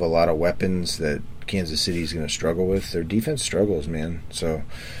think they have a lot of weapons that Kansas City is going to struggle with. Their defense struggles, man. So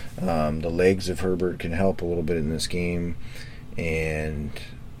the legs of Herbert can help a little bit in this game. And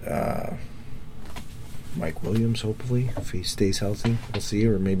Mike Williams, hopefully, if he stays healthy. We'll see.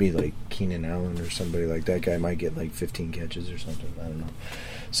 Or maybe like Keenan Allen or somebody like that guy might get like 15 catches or something. I don't know.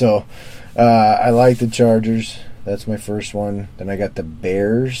 So, I like the Chargers. That's my first one. Then I got the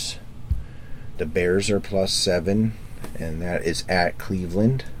Bears. The Bears are +7, and that is at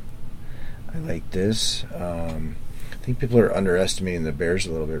Cleveland. I like this. I think people are underestimating the Bears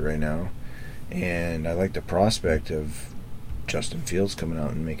a little bit right now. And I like the prospect of Justin Fields coming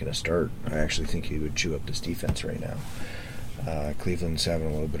out and making a start. I actually think he would chew up this defense right now. Cleveland's having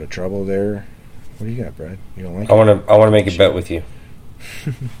a little bit of trouble there. What do you got, Brad? You don't like it? I want to make a bet with you.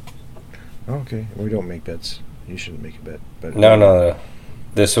 Okay. We don't make bets. You shouldn't make a bet. But No.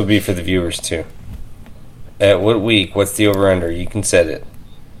 This will be for the viewers, too. At what week, what's the over-under? You can set it.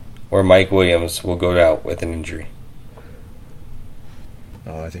 Where Mike Williams will go out with an injury.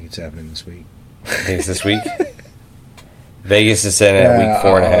 Oh, I think it's happening this week. I think it's this week? Vegas is setting at week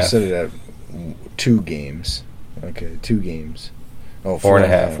 4.5. I'll set it at 2 games. Okay, 2 games. Oh,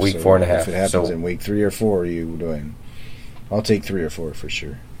 4.5. Week 4.5. If it happens in week 3 or 4, you doing? I'll take 3 or 4 for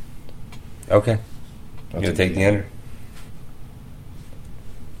sure. Okay. I'll You'll take the under.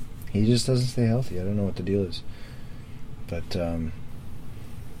 He just doesn't stay healthy. I don't know what the deal is. But, I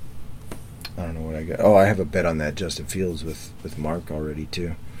don't know what I got. Oh, I have a bet on that Justin Fields with Mark already,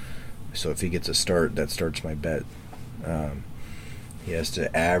 too. So if he gets a start, that starts my bet. He has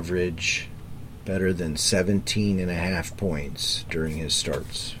to average better than 17.5 points during his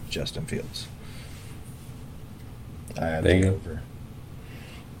starts, Justin Fields. I have There you the go. over.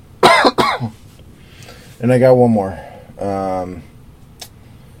 And I got one more.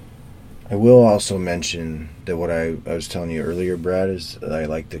 I will also mention that what I was telling you earlier, Brad, is that I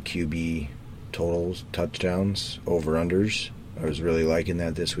like the QB totals, touchdowns, over-unders. I was really liking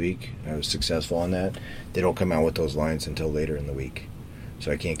that this week. I was successful on that. They don't come out with those lines until later in the week.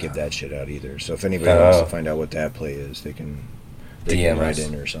 So I can't give that shit out either. So if anybody wants to find out what that play is, they can DM write us.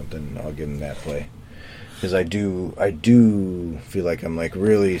 in or something. I'll give them that play. Because I do feel like I'm like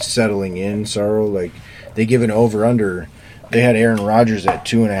really settling in, Sorrow. Like they give an over-under. They had Aaron Rodgers at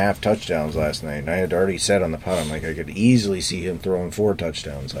 2.5 touchdowns last night. And I had already said on the pod, I'm like, I could easily see him throwing 4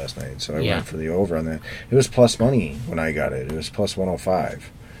 touchdowns last night. So I went for the over on that. It was plus money when I got it. It was plus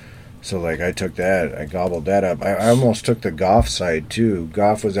 105. So like I took that, I gobbled that up. I almost took the Goff side too.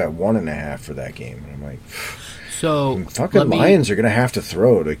 Goff was at 1.5 for that game. And I'm like, So fucking Lions are gonna have to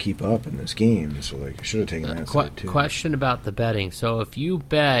throw to keep up in this game. So like I should have taken that side too. Question about the betting. So if you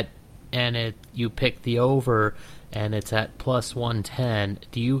bet and you pick the over and it's at plus 110,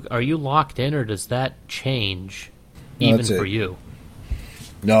 are you locked in, or does that change even for you?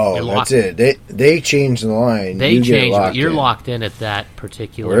 No, that's it. They change the line. They you change, get but you're in. locked in at that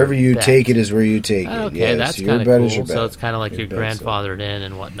particular. Wherever you bet. take it is where you take it. Okay, Yes, that's your kind bet of is your cool. bet. So it's kind of like Your you're bet's grandfathered in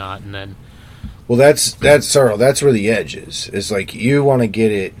and whatnot, and then. Well, that's Sorrow. That's where the edge is. It's like you want to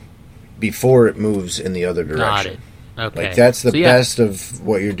get it before it moves in the other direction. Got it. Okay. Like that's the best of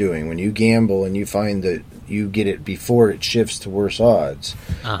what you're doing. When you gamble and you find that you get it before it shifts to worse odds,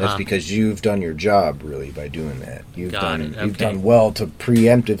 that's because you've done your job really by doing that. You've done well to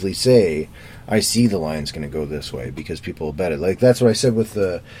preemptively say, I see the line's going to go this way because people will bet it. Like that's what I said with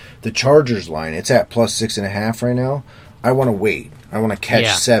the Chargers line. It's at plus 6.5 right now. I want to wait. I want to catch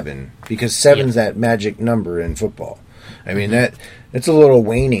 7 because 7's that magic number in football. I mean it's a little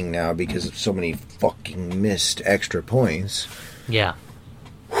waning now because of so many fucking missed extra points. Yeah.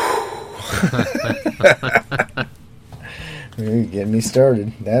 You're getting me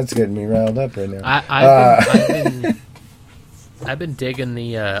started. That's getting me riled up right now. I've been digging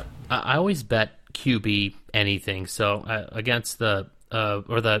the. I always bet QB anything. So against the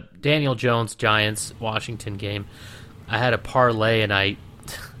Daniel Jones Giants Washington game, I had a parlay and I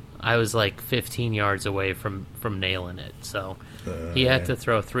was like 15 yards away from nailing it. So he had to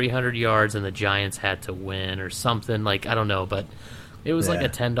throw 300 yards and the Giants had to win or something. Like I don't know, but it was like a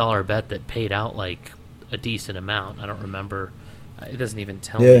 $10 bet that paid out like a decent amount. I don't remember. It doesn't even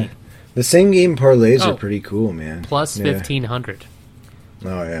tell me. The same game parlays are pretty cool, man. Plus 1,500.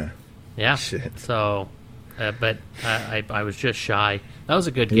 Oh yeah. Yeah. Shit. So, but I was just shy. That was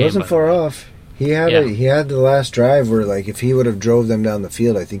a good game. He wasn't far off. He had the last drive where like if he would have drove them down the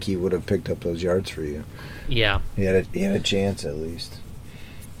field, I think he would have picked up those yards for you. Yeah. He had a chance at least.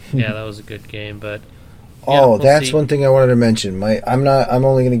 Yeah, that was a good game, but. That's one thing I wanted to mention. I'm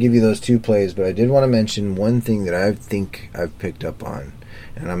only going to give you those 2 plays, but I did want to mention one thing that I think I've picked up on,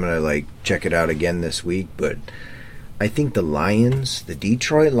 and I'm going to like check it out again this week. But I think the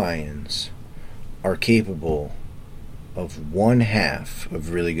Detroit Lions, are capable of one half of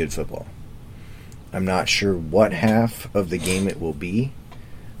really good football. I'm not sure what half of the game it will be,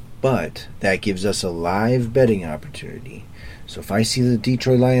 But that gives us a live betting opportunity. So if I see the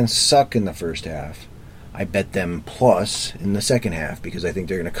Detroit Lions suck in the first half, I bet them plus in the second half because I think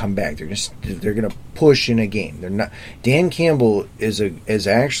they're going to come back. They're going to push in a game. They're not. Dan Campbell is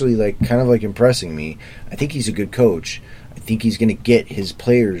actually like kind of like impressing me. I think he's a good coach. I think he's going to get his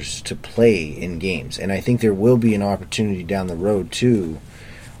players to play in games, and I think there will be an opportunity down the road too,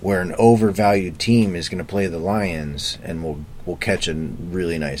 where an overvalued team is going to play the Lions and will catch a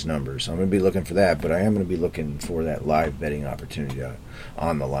really nice number. So I'm going to be looking for that, but I am going to be looking for that live betting opportunity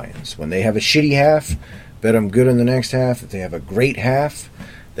on the Lions. When they have a shitty half, bet them good in the next half. If they have a great half,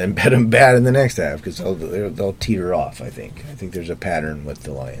 then bet them bad in the next half because they'll teeter off, I think. I think there's a pattern with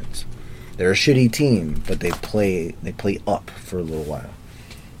the Lions. They're a shitty team, but they play up for a little while.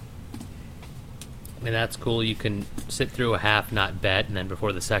 I mean, that's cool. You can sit through a half, not bet, and then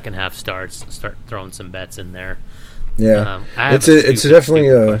before the second half starts, start throwing some bets in there. Yeah, I have it's definitely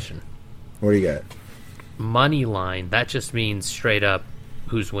stupid a question. What do you got? Money line. That just means straight up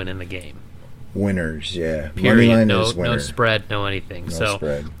who's winning the game. Winners, yeah. Money Period. line No, is winner. no spread, no anything. No so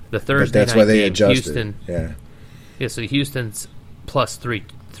spread. the Thursday But that's night why they game, adjusted. Houston. Yeah. So Houston's plus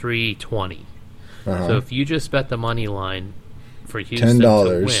 320. Uh-huh. So if you just bet the money line for Houston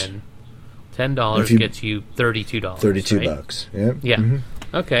 $10. to win, $10 gets you $32. $32. Yep. Yeah. Mhm.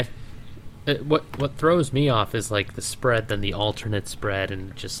 Okay. What throws me off is like the spread, then the alternate spread,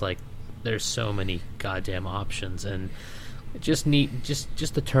 and just like there's so many goddamn options, and just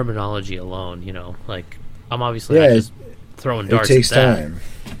the terminology alone. You know, like I'm obviously not just throwing darts. It takes at that. time.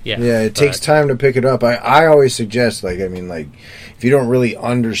 Yeah, it takes time to pick it up. I always suggest, if you don't really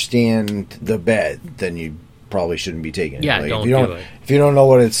understand the bet, then you probably shouldn't be taking it. Yeah, don't do it. If you don't know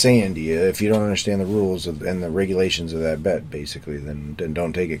what it's saying to you, if you don't understand the rules and the regulations of that bet, basically, then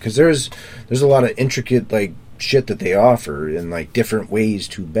don't take it. Because there's a lot of intricate shit that they offer and different ways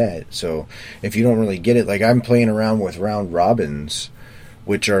to bet. So if you don't really get it, I'm playing around with round robins,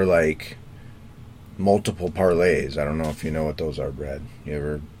 which are multiple parlays. I don't know if you know what those are, Brad. You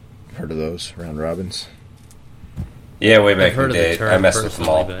ever heard of those round robins? Yeah, way back I've in heard the of the day. term I messed with them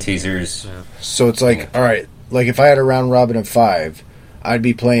all. personally, but- Teasers. Yeah. So it's all right, if I had a round robin of 5, I'd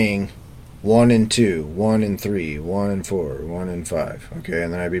be playing 1 and 2, 1 and 3, 1 and 4, 1 and 5. Okay,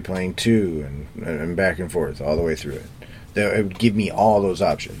 and then I'd be playing 2 and back and forth all the way through it. It would give me all those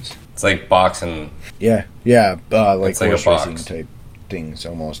options. It's like boxing Yeah, It's like a horse racing box. type things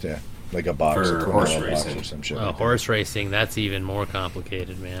almost. Yeah, like a box, For a horse Cornell box racing. or some shit. Horse racing, that's even more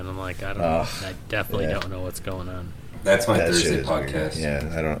complicated, man. I'm like, I don't know. I definitely yeah. don't know what's going on. That's my That shit Thursday is weird. podcast.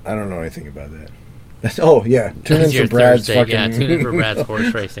 Yeah, I don't know anything about that. Oh yeah, tune in That's for your Brad's Thursday. fucking. Yeah, tune in for Brad's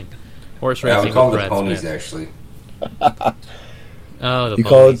horse racing. Horse Yeah, racing we call with them the Brad ponies, Smith. actually. Oh, the You ponies,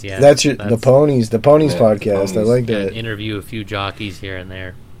 call it yeah. that's the ponies Yeah, podcast. the I like Gotta that. interview a few jockeys here and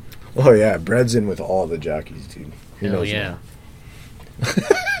there. Oh yeah, Brad's in with all the jockeys, dude. He Hell knows yeah. them.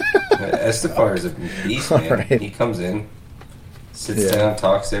 Estefar is a beast, man. Alright. He comes in, sits Yeah. down,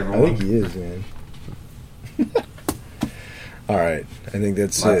 talks to I everyone. think he is, man. All right, I think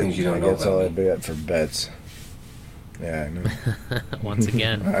that's A lot of it. things you don't I know guess about all I me. got for bets. Yeah, I know. Once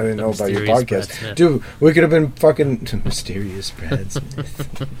again. I didn't the know about your mysterious Brad podcast, Smith. dude. We could have been fucking mysterious Brad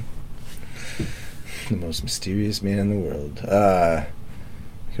Smith, the most mysterious man in the world.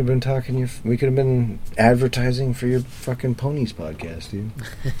 Could have been talking we could have been advertising for your fucking ponies podcast, dude.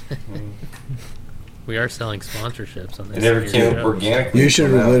 We are selling sponsorships on this. It never year's came show. up organically. You should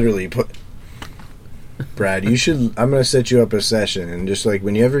until now. literally put. Brad, you should. I'm gonna set you up a session, and just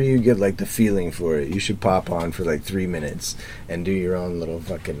whenever you get the feeling for it, you should pop on for 3 minutes and do your own little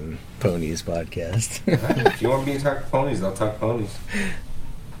fucking ponies podcast. If you want me to talk ponies, I'll talk ponies.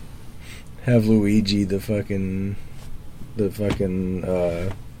 Have Luigi the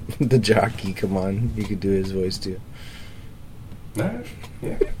the jockey come on. You could do his voice too. Alright,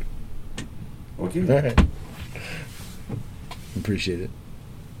 yeah. Okay. All right. Appreciate it.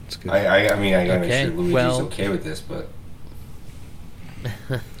 It's good. I mean, I gotta Okay, make sure Luigi's well- okay with this, but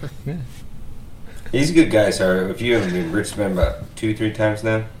Yeah. he's a good guy. So if you haven't met Rich, been about 2-3 times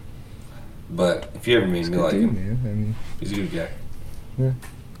now. But if you ever meet It's him, a you good like dude, him. man. He's a good guy.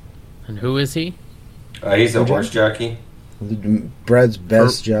 And who is he? He's a Good horse jockey. Brad's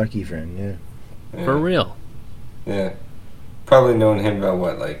best jockey friend. Yeah. Yeah. For real. Yeah. Probably known him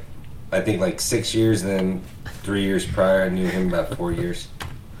about I think 6 years, and then 3 years prior, I knew him about 4 years.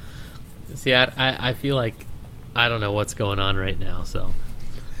 See, I feel like I don't know what's going on right now, so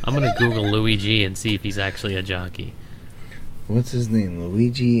I'm going to Google Luigi and see if he's actually a jockey. What's his name?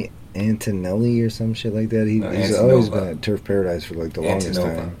 Luigi Antonelli or some shit like that. No, He's Antonova. always been at Turf Paradise for the longest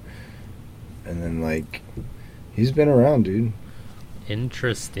Antonova. time. And then he's been around, dude.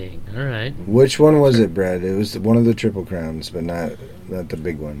 Interesting. All right. Which one was it, Brad? It was one of the Triple Crowns, but not the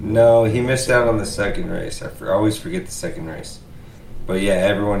big one. No, he missed out on the second race. I always forget the second race. But yeah,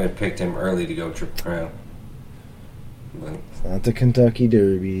 everyone had picked him early to go Triple Crown. But, It's not the Kentucky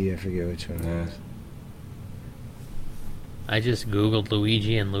Derby. I forget which one yeah. it was. I just googled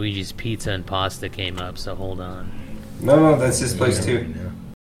Luigi and Luigi's Pizza and Pasta came up. So hold on. No, that's his place Yeah, too. right now.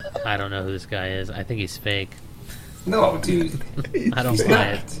 I don't know who this guy is. I think he's fake. No, dude. I don't He's buy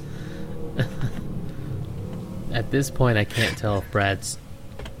not. it. At this point, I can't tell if Brad's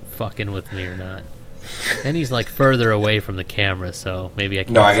fucking with me or not. And he's like further away from the camera, so maybe I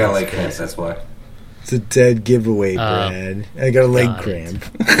can't. No, I got a see leg his cramp, face. that's why. It's a dead giveaway, Brad. I got a leg got it.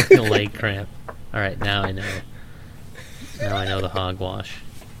 cramp. A leg cramp. All right, now I know. Now I know the hogwash.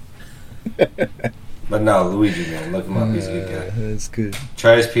 But no, Luigi, man, look him up. He's a good guy. That's good.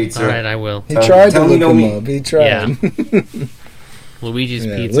 Try his pizza. All right, I will. He Tell- tried to tell me look no him me. up. He tried. Luigi's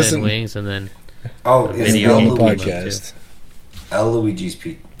Yeah, Pizza listen. and Wings, and then Oh, A it's video El game on the Luigi. podcast. El Luigi's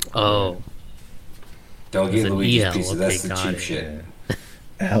Pizza. oh, Don't There's get an Luigi's EL, Pizza. okay, That's the got cheap it. shit.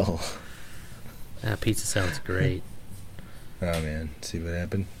 L. that pizza sounds great. Oh man, see what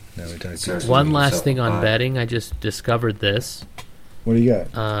happened? Now we talk. Seriously. One last yourself thing a on pie. betting, I just discovered this. What do you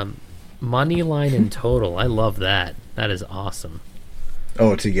got? Money line in total. I love that. That is awesome.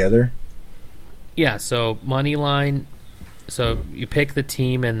 Oh, together. Yeah, so money line. So you pick the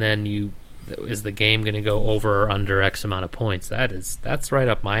team, and then is the game going to go over or under X amount of points? That's right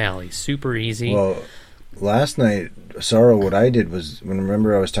up my alley. Super easy. Well, last night, Sorrow, what I did was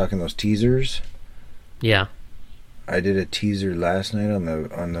remember I was talking those teasers. Yeah. I did a teaser last night on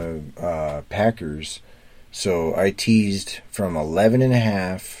the Packers. So I teased from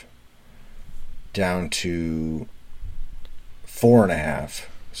 11.5 down to 4.5.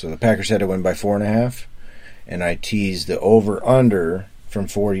 So the Packers had to win by 4.5, and I teased the over under from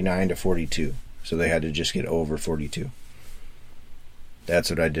 49 to 42. So they had to just get over 42. That's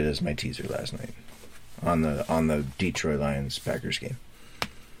what I did as my teaser last night on the Detroit Lions Packers game.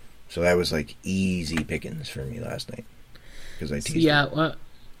 So that was like easy pickings for me last night because I teased. Yeah, well,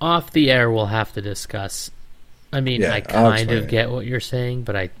 off the air we'll have to discuss. I mean, Yeah, I I'll kind explain of it. get what you're saying,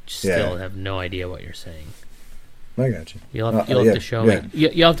 but I still Yeah. have no idea what you're saying. I got you. You'll have yeah, to show yeah. me.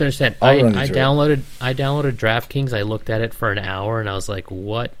 You have to understand. I'll run I you through it. downloaded DraftKings. I looked at it for an hour, and I was like,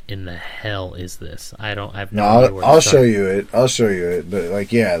 "What in the hell is this?" I've No, no idea where to I'll start. show you it. I'll show you it. But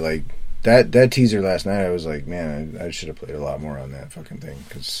like, yeah, like that teaser last night, I was like, man, I should have played a lot more on that fucking thing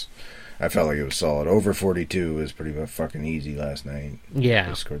because I felt like it was solid. Over 42 was pretty much fucking easy last night. Yeah,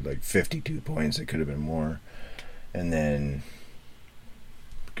 I scored like 52 points. It could have been more. And then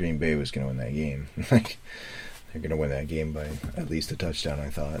Green Bay was going to win that game. Like, they're going to win that game by at least a touchdown, I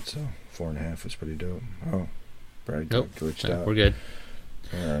thought. So 4.5 was pretty dope. Oh, Brad Nope. glitched No, out. we're good.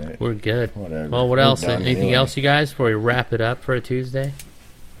 All right. We're good. Whatever. Well, what We're else? done Anything anyway. else, you guys, before we wrap it up for a Tuesday?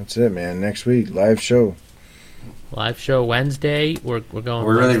 That's it, man. Next week, live show. Live show Wednesday. We're going.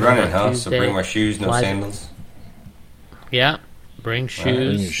 We're really Wednesday running, on huh? Tuesday. So bring my shoes, no Live- sandals. Yeah, bring shoes.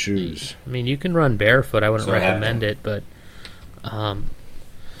 Bring your shoes. I mean, you can run barefoot. I wouldn't So I have recommend them. it, but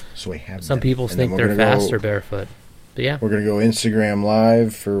So we have some them. people And think then they're we're gonna faster Go, barefoot. But yeah, we're gonna go Instagram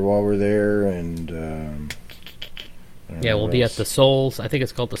live for while we're there, and I don't yeah, know we'll what be else. at the Souls. I think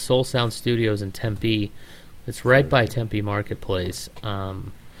it's called the Soul Sound Studios in Tempe. It's right by Tempe Marketplace.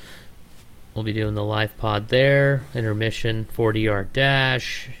 We'll be doing the live pod there. Intermission, 40-yard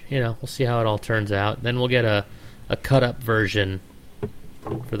dash. We'll see how it all turns out. Then we'll get a cut-up version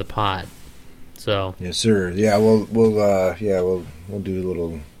for the pod. So Yes, sir. Yeah, we'll do a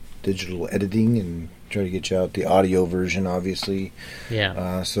little digital editing and try to get you out the audio version, obviously.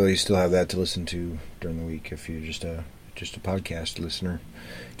 yeah, So you still have that to listen to during the week if you're just a podcast listener.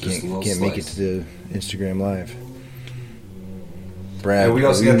 Just a Can't little make it slice. to the Instagram live. Brad, Yeah, we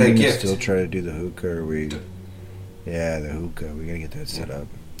also are got that gonna gift. Still try to do the hookah, or we? Yeah, the hookah. We gotta get that set up.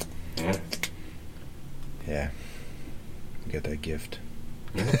 Yeah. Yeah, we got that gift.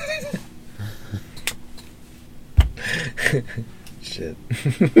 Shit.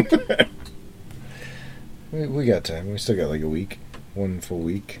 we got time. We still got like a week, one full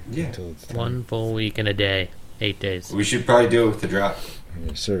week. Yeah. Until it's time. one full week and a day, 8 days. We should probably do it with the drop.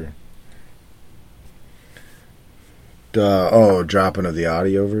 Yes, sir. Dropping of the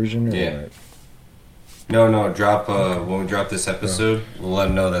audio version? Or Yeah. what? No, drop, when we drop this episode, we'll let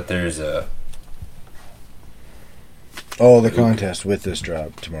them know that there's a... Oh, the contest with this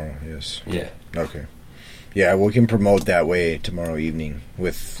drop tomorrow, yes. Yeah. Okay. Yeah, we can promote that way tomorrow evening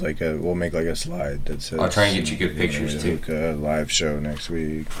with we'll make like a slide that says... I'll try and get you good pictures, too. Hookah live show next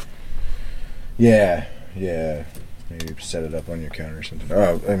week. Yeah. Maybe set it up on your counter or something.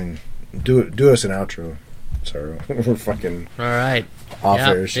 Oh, I mean, do us an outro. Sorry, we're fucking All right. off Yeah,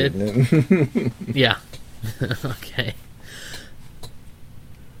 air shitting it. Yeah. Okay.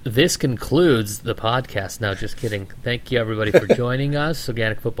 This concludes the podcast. No, just kidding. Thank you, everybody, for joining us.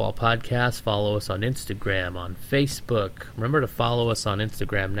 Organic Football Podcast. Follow us on Instagram, on Facebook. Remember to follow us on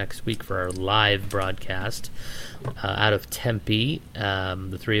Instagram next week for our live broadcast out of Tempe.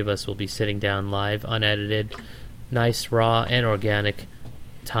 The three of us will be sitting down live, unedited, nice, raw, and organic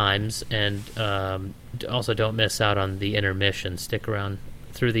times. And also don't miss out on the intermission. Stick around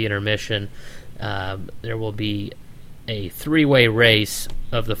through the intermission. There will be a three-way race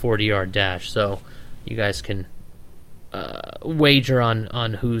of the 40-yard dash, so you guys can wager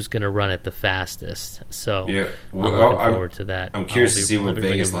on who's going to run it the fastest. So Yeah. I'm Well, looking I'm- forward to that. I'm curious to I'll be- see I'll what be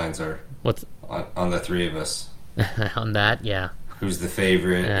Vegas bringing- lines are What's on the three of us. on that? Yeah, Who's the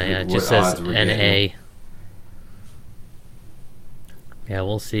favorite? yeah. It what just says odds we're getting. NA. Yeah,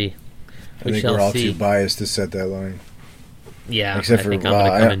 we'll see. I We think shall we're all see. too biased to set that line. Yeah, Except I for think I'm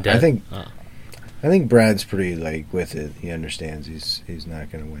gonna come in dead. I think Oh. I think Brad's pretty with it. He understands he's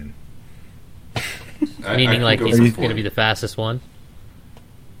not going to win. Meaning can like go he's for going to 40. be the fastest one.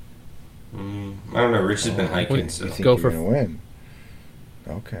 I don't know. Rich has been hiking, Wait, so You think Go you're for- going to win?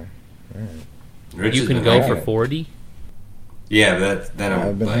 Okay. All right. Rich You has can been go hiking. for 40. Yeah, but then I've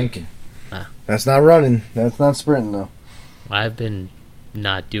I'm been like, hiking. Ah. That's not running. That's not sprinting though. I've been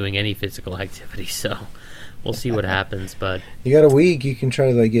not doing any physical activity, so we'll see what happens. But You got a week. You can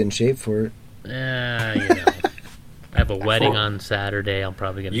try to get in shape for it. you know, I have a wedding on Saturday. I'm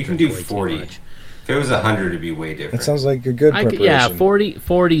probably going to You can drink do way 40. too much. if it was 100, it'd be way different. That sounds like a good preparation. Yeah,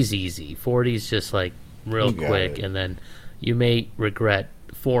 40's easy. 40's just like real You got quick, it. and then you may regret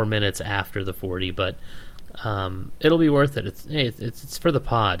 4 minutes after the 40, but it'll be worth it. It's for the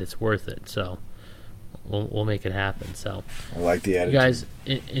pod. It's worth it. So we'll make it happen. So I like the you attitude. guys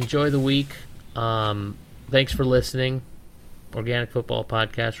enjoy the week. Thanks for listening. Organic Football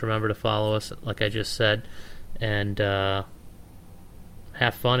Podcast. Remember to follow us, like I just said, and have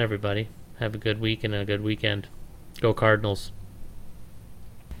fun, everybody. Have a good week and a good weekend. Go Cardinals.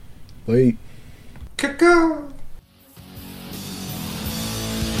 Wait. Caw-caw.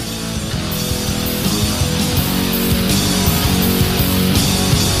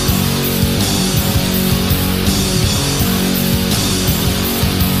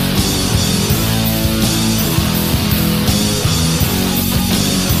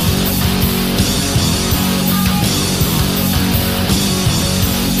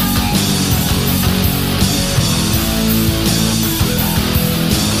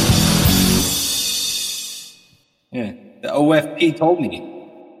 Yeah, the OFP told me.